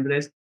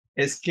 Andrés,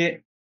 es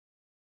que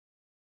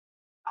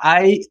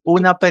hay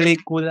una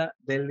película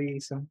de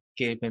Lisa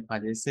que me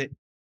parece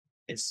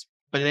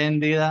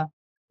espléndida.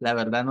 La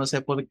verdad no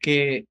sé por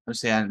qué, o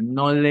sea,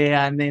 no le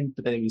han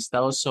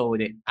entrevistado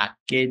sobre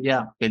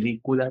aquella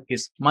película que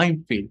es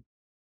Mindfield.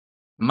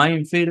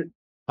 Mindfield,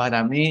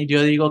 para mí,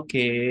 yo digo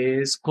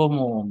que es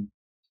como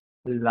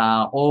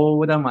la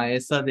obra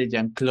maestra de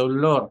Jean-Claude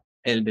Lord,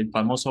 el del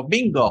famoso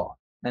Bingo.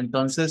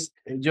 Entonces,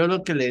 yo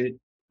lo que le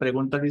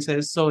pregunto a Lisa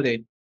es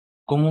sobre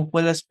cómo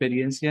fue la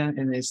experiencia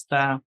en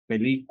esta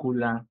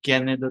película, qué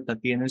anécdota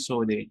tiene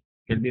sobre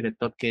el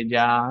director que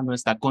ya no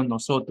está con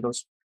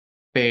nosotros,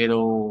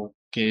 pero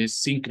que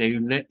es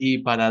increíble. Y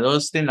para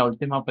Dustin, la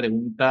última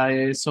pregunta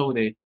es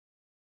sobre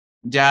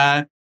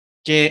ya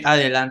qué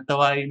adelanto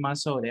va a ir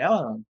más sobre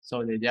Abaddon,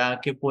 sobre ya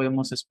qué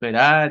podemos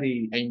esperar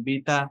e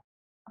invita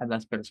a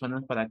las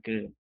personas para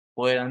que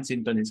puedan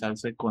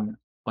sintonizarse con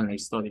la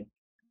historia.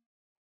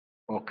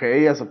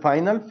 Okay, as a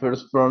final,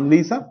 first from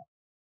Lisa.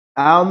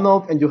 I don't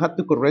know, and you have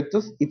to correct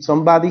us if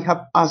somebody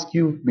have asked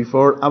you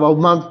before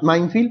about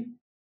Minefield.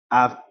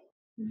 Uh,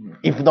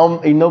 if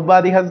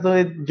nobody has done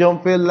it,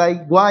 John felt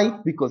like why?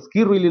 Because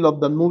he really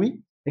loved that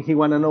movie and he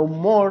wanna know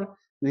more.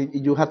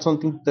 You had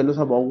something to tell us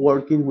about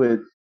working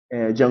with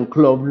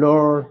Jean-Claude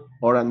Lord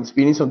or an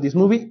experience of this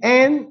movie.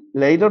 And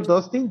later,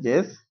 Dustin,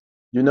 yes,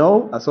 you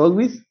know, as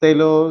always,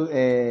 tell us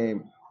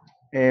the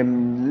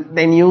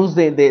news,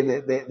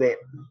 the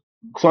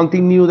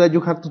something new that you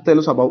have to tell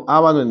us about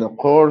Abaddon, and of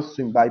course,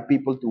 to invite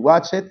people to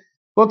watch it.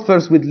 But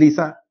first with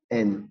Lisa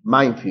and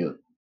Minefield.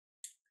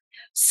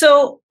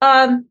 So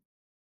I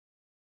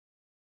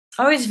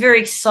was very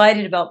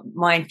excited about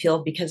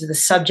Minefield because of the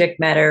subject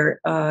matter,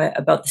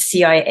 about the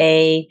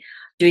CIA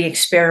doing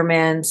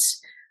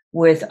experiments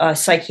with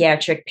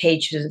psychiatric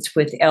patients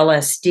with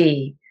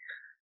LSD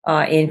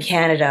in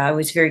Canada. I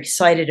was very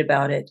excited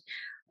about it.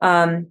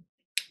 And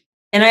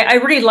I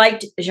really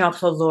liked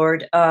Jean-Claude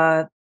Lord.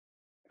 I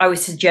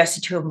was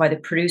suggested to him by the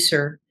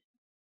producer.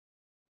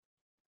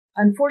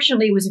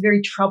 Unfortunately, it was a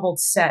very troubled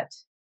set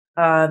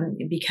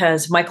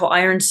because Michael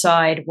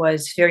Ironside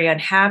was very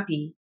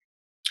unhappy.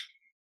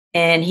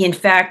 And he, in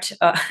fact,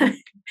 I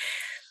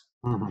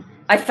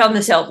found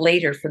this out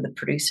later from the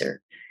producer.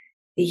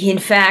 He, in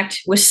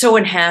fact, was so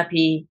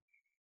unhappy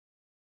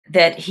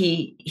that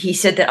he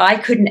said that I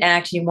couldn't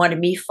act and he wanted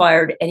me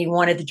fired and he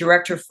wanted the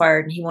director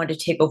fired and he wanted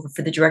to take over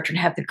for the director and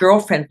have the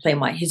girlfriend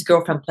his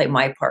girlfriend play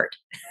my part.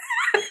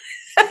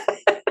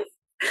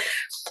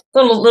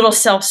 little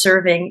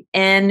self-serving.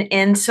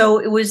 And so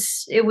it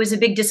was a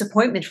big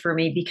disappointment for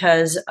me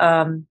because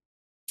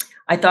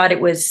I thought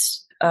it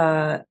was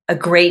a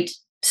great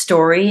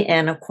story.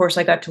 And of course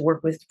I got to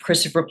work with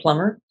Christopher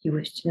Plummer. He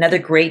was another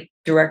great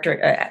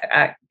director,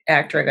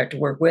 actor I got to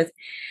work with.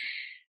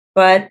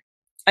 But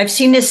I've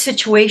seen this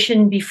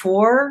situation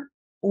before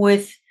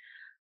with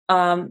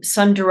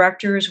some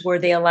directors where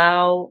they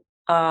allow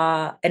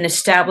an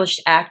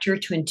established actor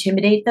to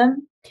intimidate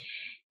them,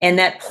 and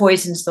that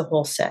poisons the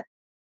whole set.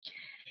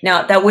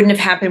 Now, that wouldn't have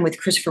happened with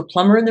Christopher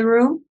Plummer in the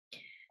room,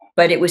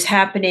 but it was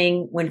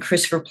happening when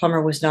Christopher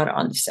Plummer was not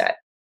on the set.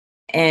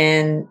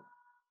 And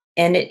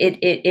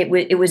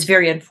it was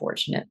very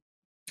unfortunate,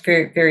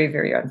 very, very,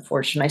 very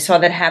unfortunate. I saw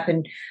that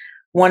happen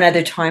one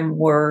other time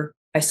where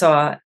I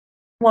saw,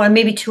 well,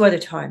 maybe two other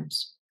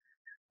times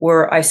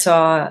where I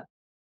saw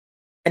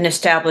an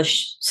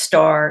established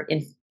star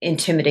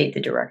intimidate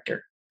the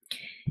director.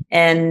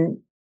 And,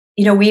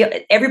 you know,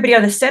 everybody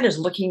on the set is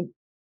looking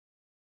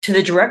to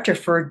the director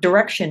for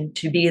direction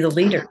to be the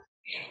leader.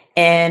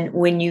 And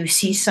when you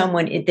see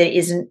someone that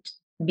isn't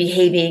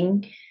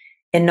behaving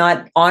and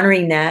not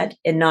honoring that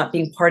and not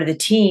being part of the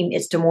team,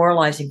 it's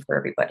demoralizing for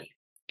everybody.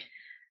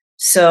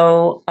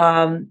 So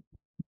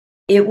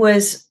it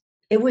was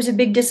a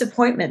big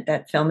disappointment,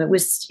 that film. It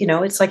was, you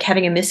know, it's like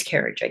having a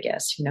miscarriage, I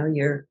guess. You know,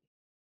 you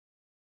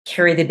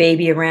carry the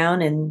baby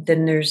around and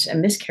then there's a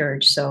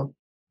miscarriage. So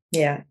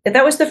yeah,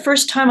 that was the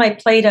first time I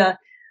played a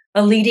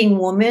leading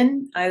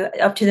woman.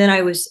 Up to then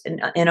I was an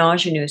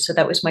ingenue. So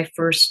that was my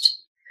first,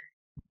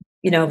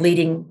 you know,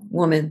 leading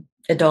woman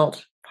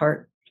adult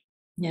part.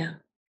 Yeah.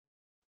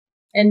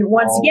 And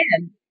once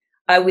again,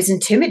 I was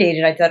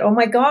intimidated. I thought, oh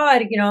my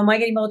God, you know, am I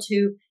going to be able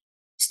to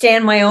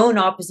stand my own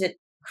opposite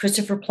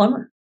Christopher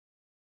Plummer?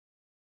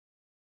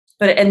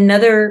 But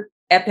another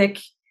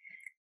epic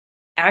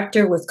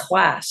actor with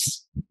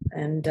class,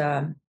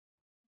 and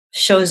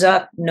shows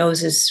up,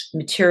 knows his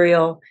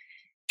material,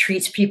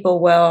 treats people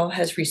well,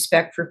 has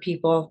respect for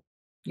people.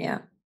 Yeah.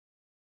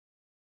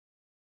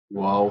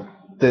 Wow.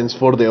 Thanks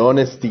for the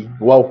honesty.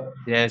 Wow.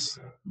 Yes.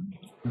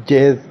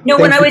 Yes. No,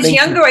 when I was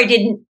younger, I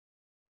didn't.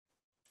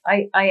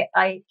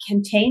 I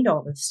contained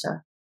all this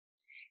stuff.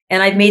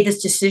 And I've made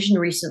this decision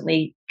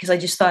recently because I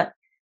just thought,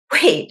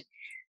 wait,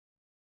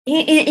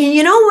 and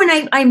you know,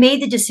 when I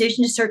made the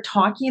decision to start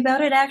talking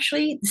about it,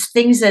 actually,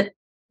 things that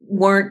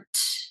weren't,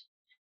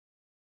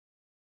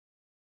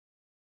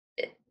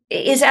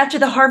 is after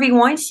the Harvey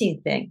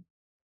Weinstein thing.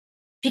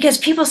 Because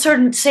people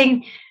started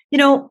saying, you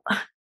know,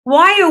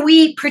 why are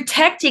we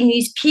protecting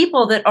these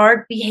people that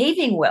aren't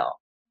behaving well?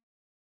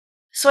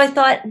 So I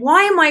thought,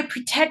 why am I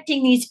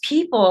protecting these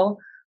people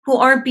who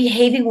aren't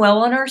behaving well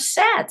on our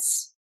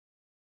sets?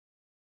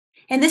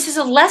 And this is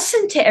a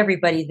lesson to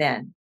everybody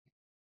then,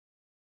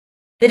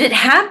 that it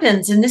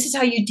happens and this is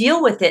how you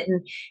deal with it.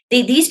 And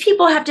these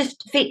people have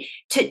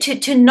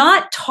to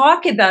not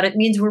talk about it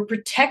means we're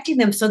protecting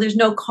them so there's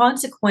no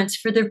consequence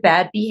for their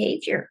bad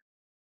behavior.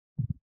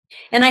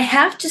 And I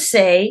have to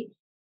say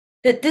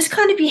that this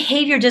kind of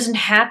behavior doesn't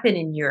happen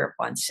in Europe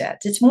on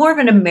sets. It's more of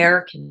an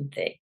American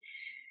thing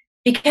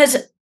because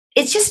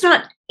it's just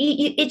not,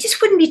 it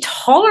just wouldn't be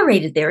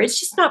tolerated there. It's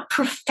just not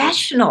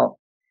professional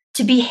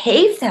to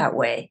behave that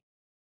way.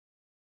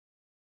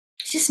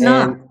 It's just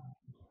not.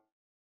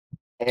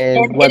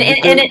 And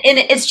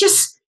it's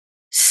just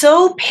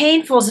so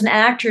painful as an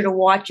actor to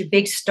watch a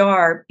big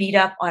star beat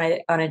up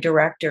on a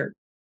director.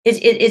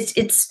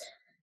 It's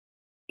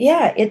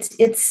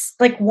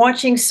like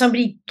watching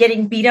somebody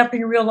getting beat up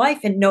in real life,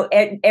 and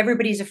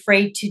everybody's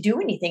afraid to do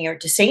anything or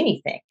to say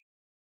anything.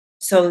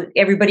 So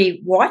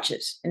everybody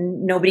watches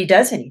and nobody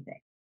does anything.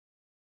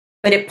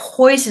 But it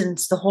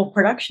poisons the whole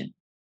production.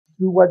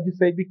 What you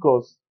say,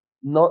 because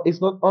it's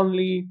not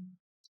only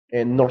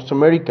in North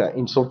America,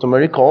 in South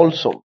America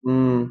also.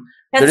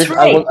 That's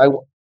right.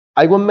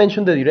 I won't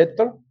mention the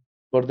director,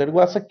 but there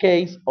was a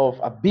case of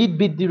a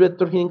big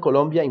director here in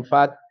Colombia. In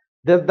fact,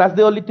 that's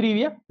the only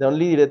trivia, the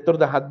only director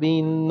that had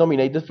been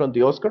nominated from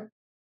the Oscar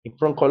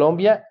from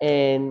Colombia,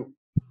 and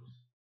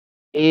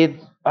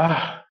it's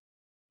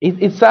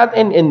sad.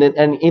 And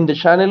in the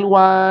channel,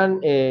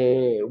 one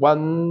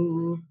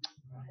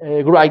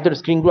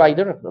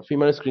screenwriter, a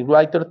female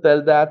screenwriter,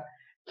 tell that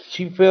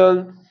she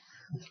felt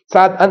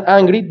sad and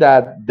angry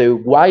that the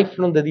wife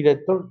from the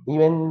director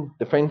even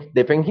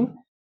defend him,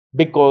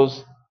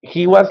 because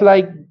he was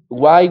like,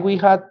 why we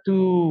had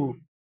to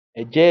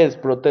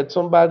protect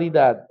somebody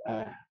that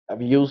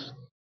abuse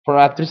for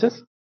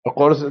actresses. Of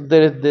course,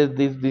 there is this.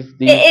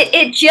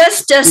 It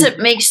just doesn't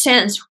make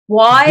sense.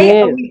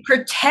 Why are we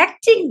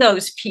protecting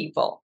those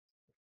people?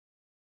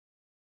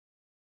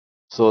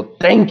 So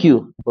thank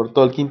you for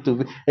talking to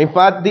me. In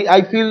fact,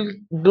 I feel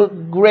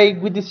great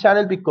with this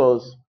channel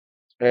because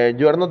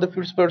you are not the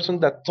first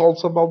person that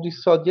talks about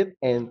this subject,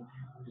 and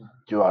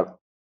you are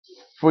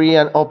free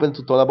and open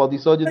to talk about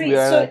this subject.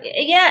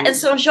 And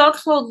so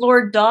Jean-Claude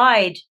Lord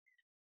died,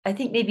 I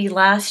think maybe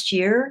last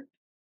year.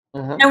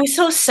 And I was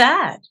so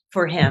sad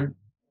for him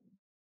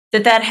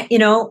that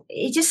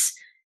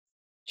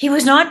he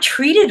was not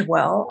treated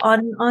well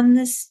on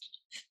this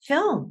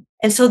film.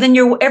 And so then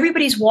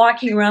everybody's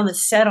walking around the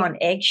set on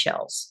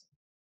eggshells.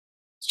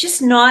 It's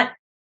just not,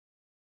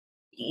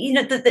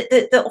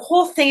 the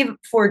whole thing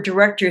for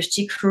directors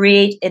to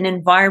create an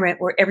environment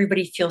where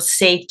everybody feels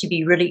safe to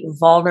be really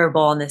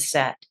vulnerable on the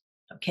set.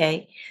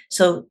 Okay.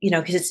 So,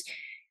 because it's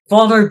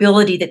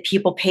vulnerability that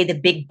people pay the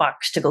big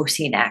bucks to go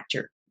see an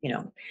actor,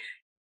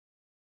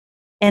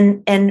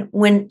 and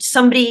when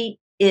somebody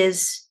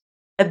is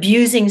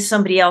abusing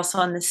somebody else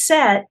on the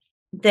set,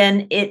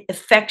 then it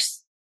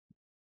affects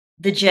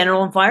the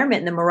general environment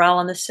and the morale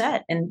on the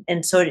set.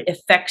 And so it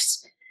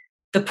affects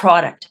the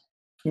product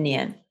in the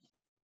end.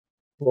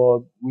 But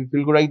we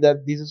feel great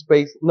that this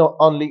space, not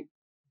only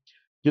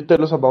you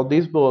tell us about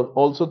this, but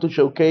also to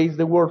showcase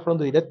the work from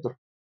the director.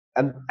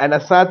 And a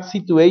sad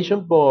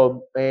situation, but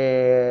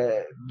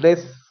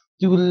let's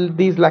do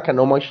this like an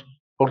homage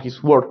for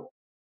his work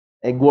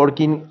and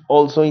working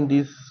also in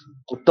this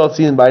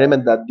toxic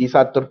environment that this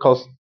actor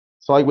caused.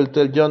 So I will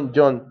tell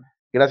Jhon,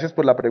 gracias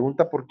por la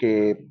pregunta,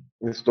 porque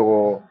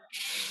esto,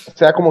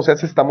 sea como sea,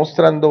 se está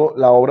mostrando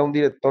la obra de un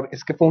director.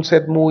 Es que fue un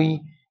set muy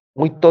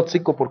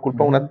tóxico por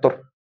culpa de un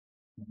actor.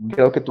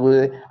 Creo que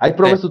I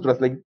promise to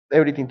translate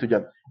everything to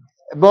Jhon.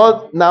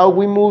 But now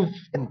we move,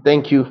 and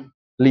thank you,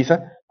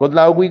 Lisa. But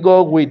now we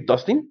go with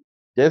Dustin.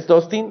 Yes,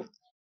 Dustin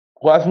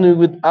was new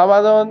with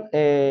Abaddon.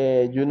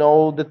 You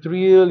know the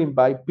drill.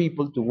 Invite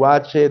people to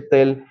watch it.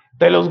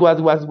 Tell us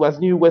what's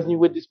new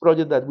with this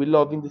project that we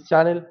love in this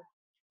channel.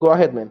 Go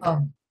ahead, man.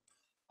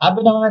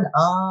 Abaddon,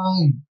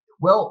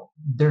 well,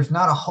 there's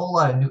not a whole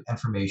lot of new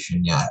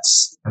information yet.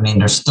 I mean,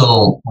 there's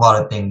still a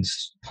lot of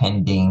things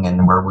pending,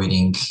 and we're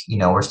waiting.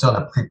 We're still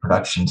in a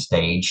pre-production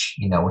stage,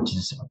 which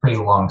is a pretty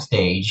long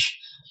stage.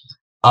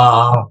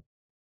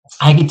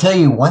 I can tell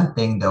you one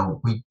thing,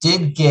 though. We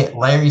did get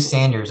Larry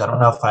Sanders. I don't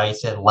know if I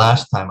said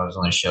last time I was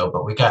on the show,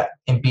 but we got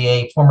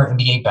former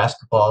NBA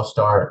basketball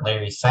star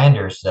Larry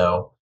Sanders,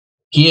 though.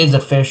 He is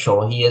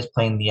official. He is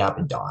playing the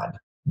Abaddon.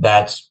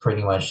 That's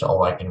pretty much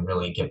all I can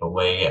really give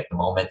away at the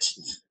moment.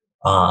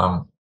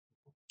 That's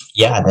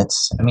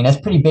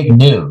pretty big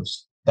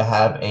news to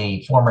have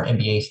a former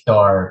NBA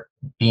star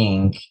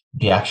being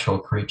the actual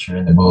creature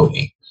in the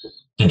movie,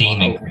 the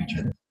demon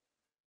creature.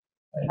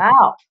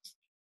 Wow.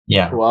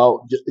 Yeah.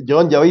 Wow.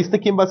 Jhon, ¿ya viste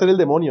quién va a ser el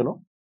demonio,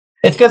 no?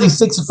 It's because he's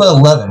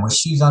 6'11", with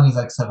shoes on he's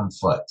like 7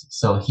 foot.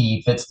 So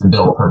he fits the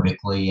bill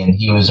perfectly, and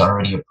he was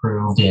already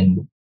approved,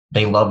 and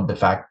they loved the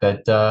fact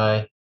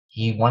that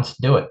he wants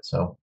to do it.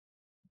 So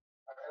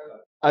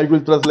I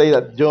will translate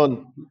that.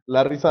 Jhon,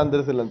 Larry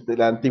Sanders,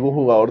 el antiguo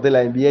jugador de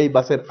la NBA,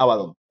 va a ser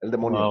Abaddon, el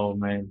demonio. Oh,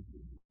 man.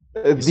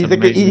 Dice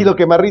que, y lo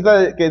que más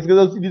risa que es que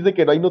dice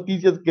que no hay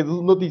noticias, que eso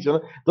es noticia,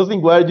 ¿no? Entonces,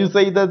 where you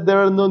say that there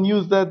are no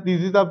news, that this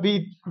is a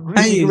bit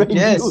really great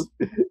news.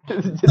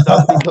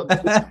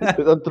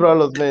 Don't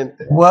troll us, man.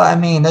 Well, I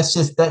mean, that's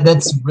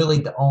really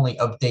the only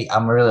update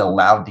I'm really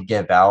allowed to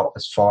give out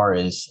as far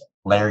as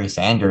Larry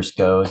Sanders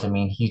goes. I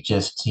mean, he's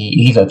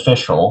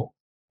official,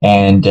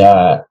 And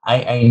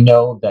I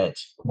know that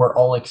we're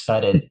all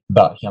excited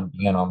about him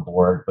being on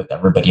board with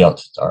everybody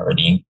else that's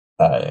already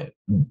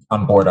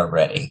on board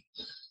already.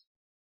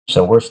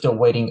 So we're still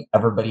waiting.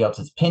 Everybody else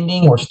is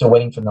pending. We're still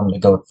waiting for them to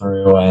go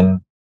through and,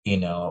 you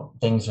know,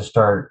 things to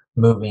start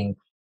moving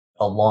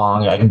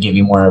along. I can give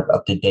you more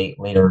up to date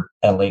at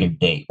a later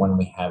date when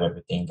we have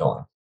everything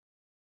going.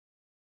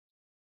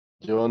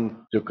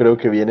 John, yo creo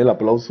que viene el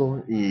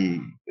aplauso y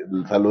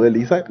el saludo de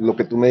Lisa, lo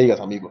que tú me digas,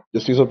 amigo. Yo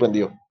estoy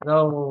sorprendido.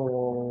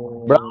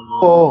 Bravo.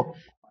 Bravo.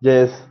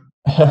 Yes.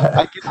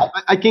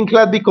 I can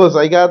clap because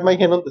I got my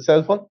hand on the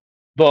cell phone,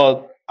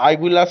 but I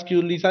will ask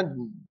you, Lisa,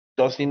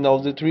 Dustin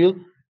knows the drill.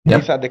 Yep.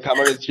 Lisa, the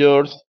camera is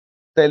yours.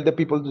 Tell the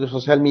people to the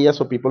social media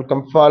so people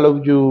can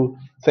follow you.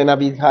 Send a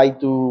big hi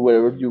to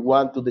wherever you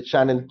want, to the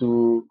channel,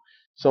 to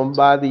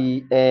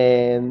somebody,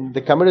 and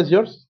the camera is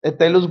yours.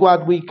 Tell us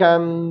what we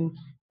can.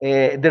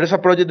 There is a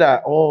project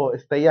that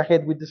stay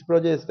ahead with this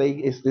project.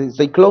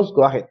 Stay close.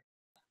 Go ahead.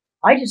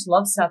 I just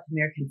love South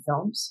American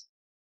films,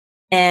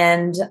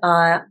 and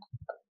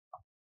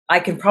I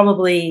could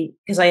probably,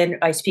 because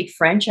I speak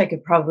French, I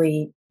could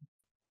probably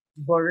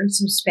learn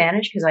some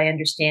Spanish because I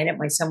understand it.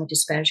 My son went to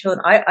Spanish school,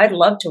 and I'd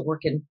love to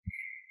work in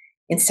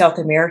South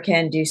America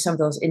and do some of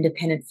those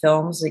independent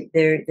films. Like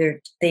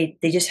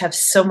they just have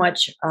so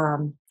much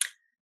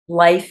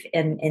life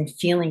and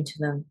feeling to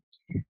them.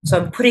 So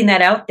I'm putting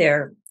that out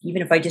there.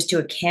 Even if I just do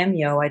a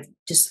cameo, I'd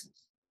just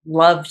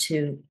love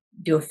to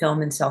do a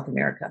film in South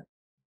America.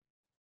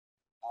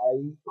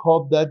 I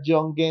hope that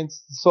Jhon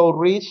gets so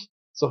rich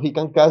so he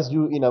can cast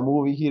you in a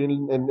movie here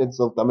in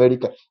South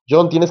America.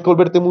 Jhon, tienes que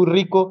volverte muy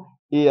rico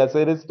y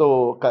hacer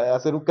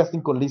hacer un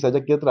casting con Lisa.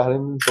 Ella quiere trabajar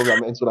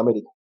en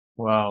Sudamérica.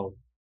 Wow.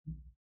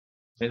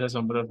 Es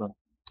asombroso.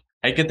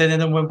 Hay que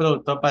tener un buen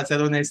productor para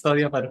hacer una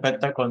historia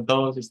perfecta con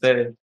todos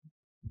ustedes.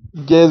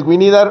 Yes, we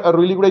need a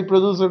really great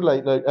producer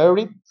like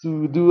Eric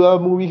to do a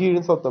movie here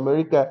in South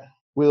America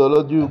with all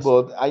of you. Yes.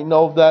 But I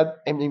know that,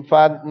 and in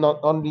fact, not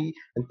only,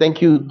 and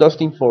thank you,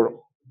 Dustin, for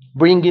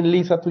bringing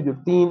Lisa to your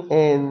team,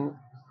 and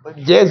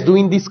yes,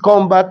 doing this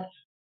combat.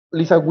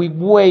 Lisa, we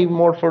way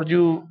more for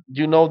you.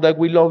 You know that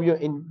we love you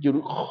in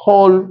your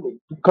whole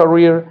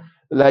career,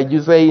 like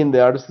you say, in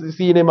the art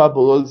cinema, but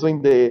also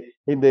in the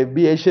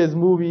VHS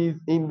movies,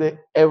 in the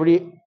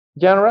every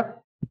genre.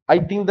 I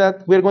think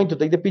that we're going to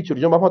take the picture.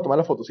 John, vamos a tomar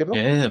la foto, ¿cierto?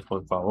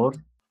 Por favor.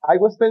 I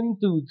was telling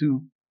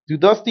to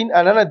Dustin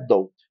an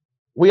anecdote.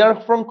 We are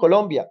from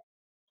Colombia,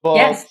 but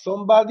yes.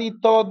 Somebody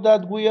thought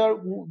that we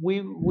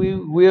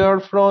are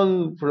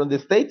from the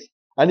States,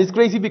 and it's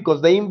crazy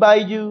because they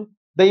invite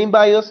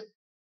us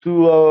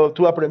to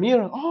a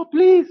premiere. Oh,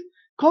 please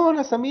come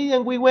as a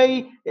media, we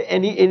wait,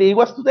 and it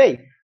was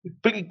today.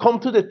 Please come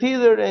to the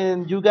theater,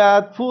 and you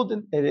got food,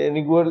 and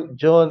it was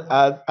Jhon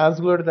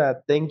answered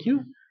that thank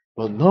you.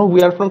 But no,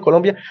 we are from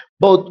Colombia.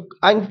 But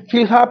I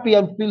feel happy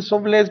and feel so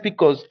blessed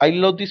because I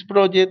love this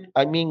project.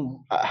 I mean,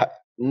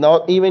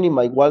 not even in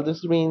my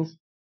wildest dreams,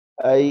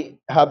 I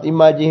have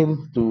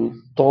imagined to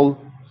tell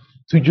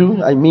to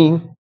you. I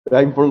mean,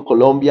 I'm from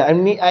Colombia.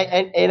 And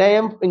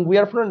we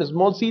are from a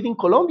small city in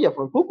Colombia,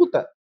 from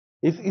Cúcuta.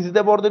 It's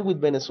the border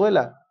with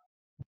Venezuela.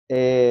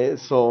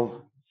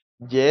 So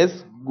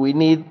yes, we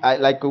need.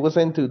 Like I was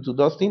saying to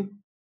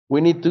Dustin, we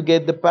need to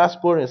get the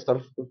passport and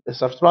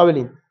start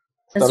traveling.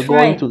 Start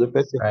going to the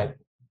festival. Right.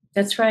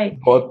 That's right.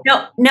 But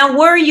now,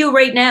 where are you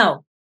right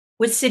now?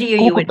 What city are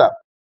you in?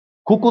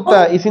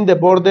 Cúcuta is in the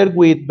border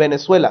with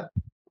Venezuela.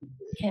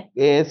 Okay.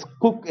 It's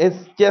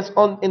just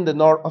in the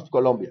north of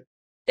Colombia.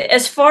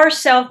 As far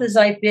south as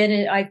I've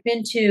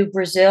been to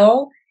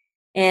Brazil,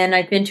 and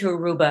I've been to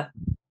Aruba.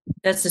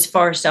 That's as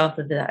far south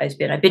of that I've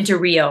been. I've been to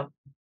Rio.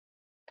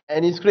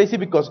 And it's crazy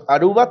because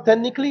Aruba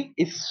technically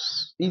is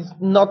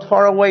not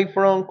far away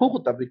from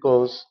Cúcuta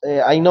because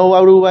I know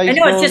Aruba is. I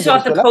know it's just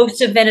off the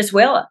coast of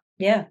Venezuela.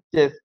 Yeah.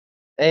 Yes,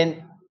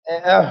 and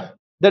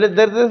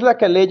there's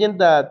like a legend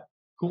that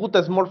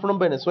Cúcuta is more from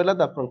Venezuela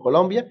than from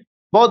Colombia.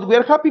 But we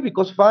are happy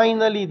because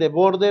finally the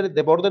border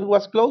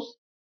was closed,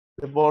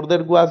 the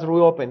border was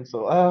reopened.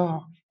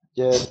 So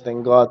yes,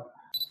 thank God.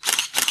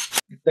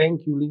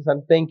 Thank you, Lisa,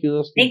 and thank you,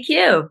 Dustin. Thank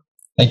you.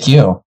 Thank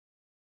you.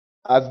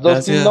 As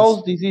Dustin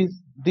knows, this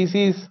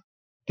is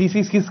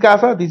his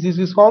casa, this is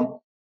his home.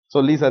 So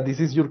Lisa, this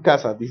is your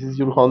casa, this is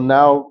your home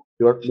now.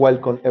 You're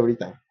welcome every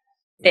time.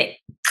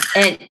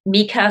 And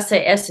mi casa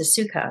es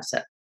su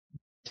casa.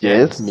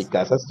 Yes, mi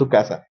casa es tu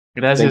casa.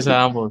 Gracias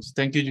a ambos.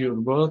 Thank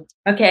you, both.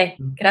 Okay,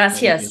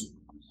 gracias.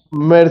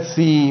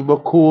 Merci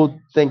beaucoup.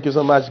 Thank you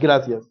so much.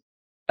 Gracias.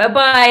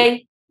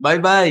 Bye-bye.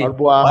 Bye-bye. Au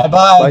revoir.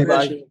 Bye-bye.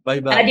 Bye-bye.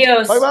 Bye-bye.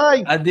 Adios.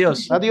 Bye-bye.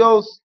 Adios.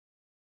 Adios.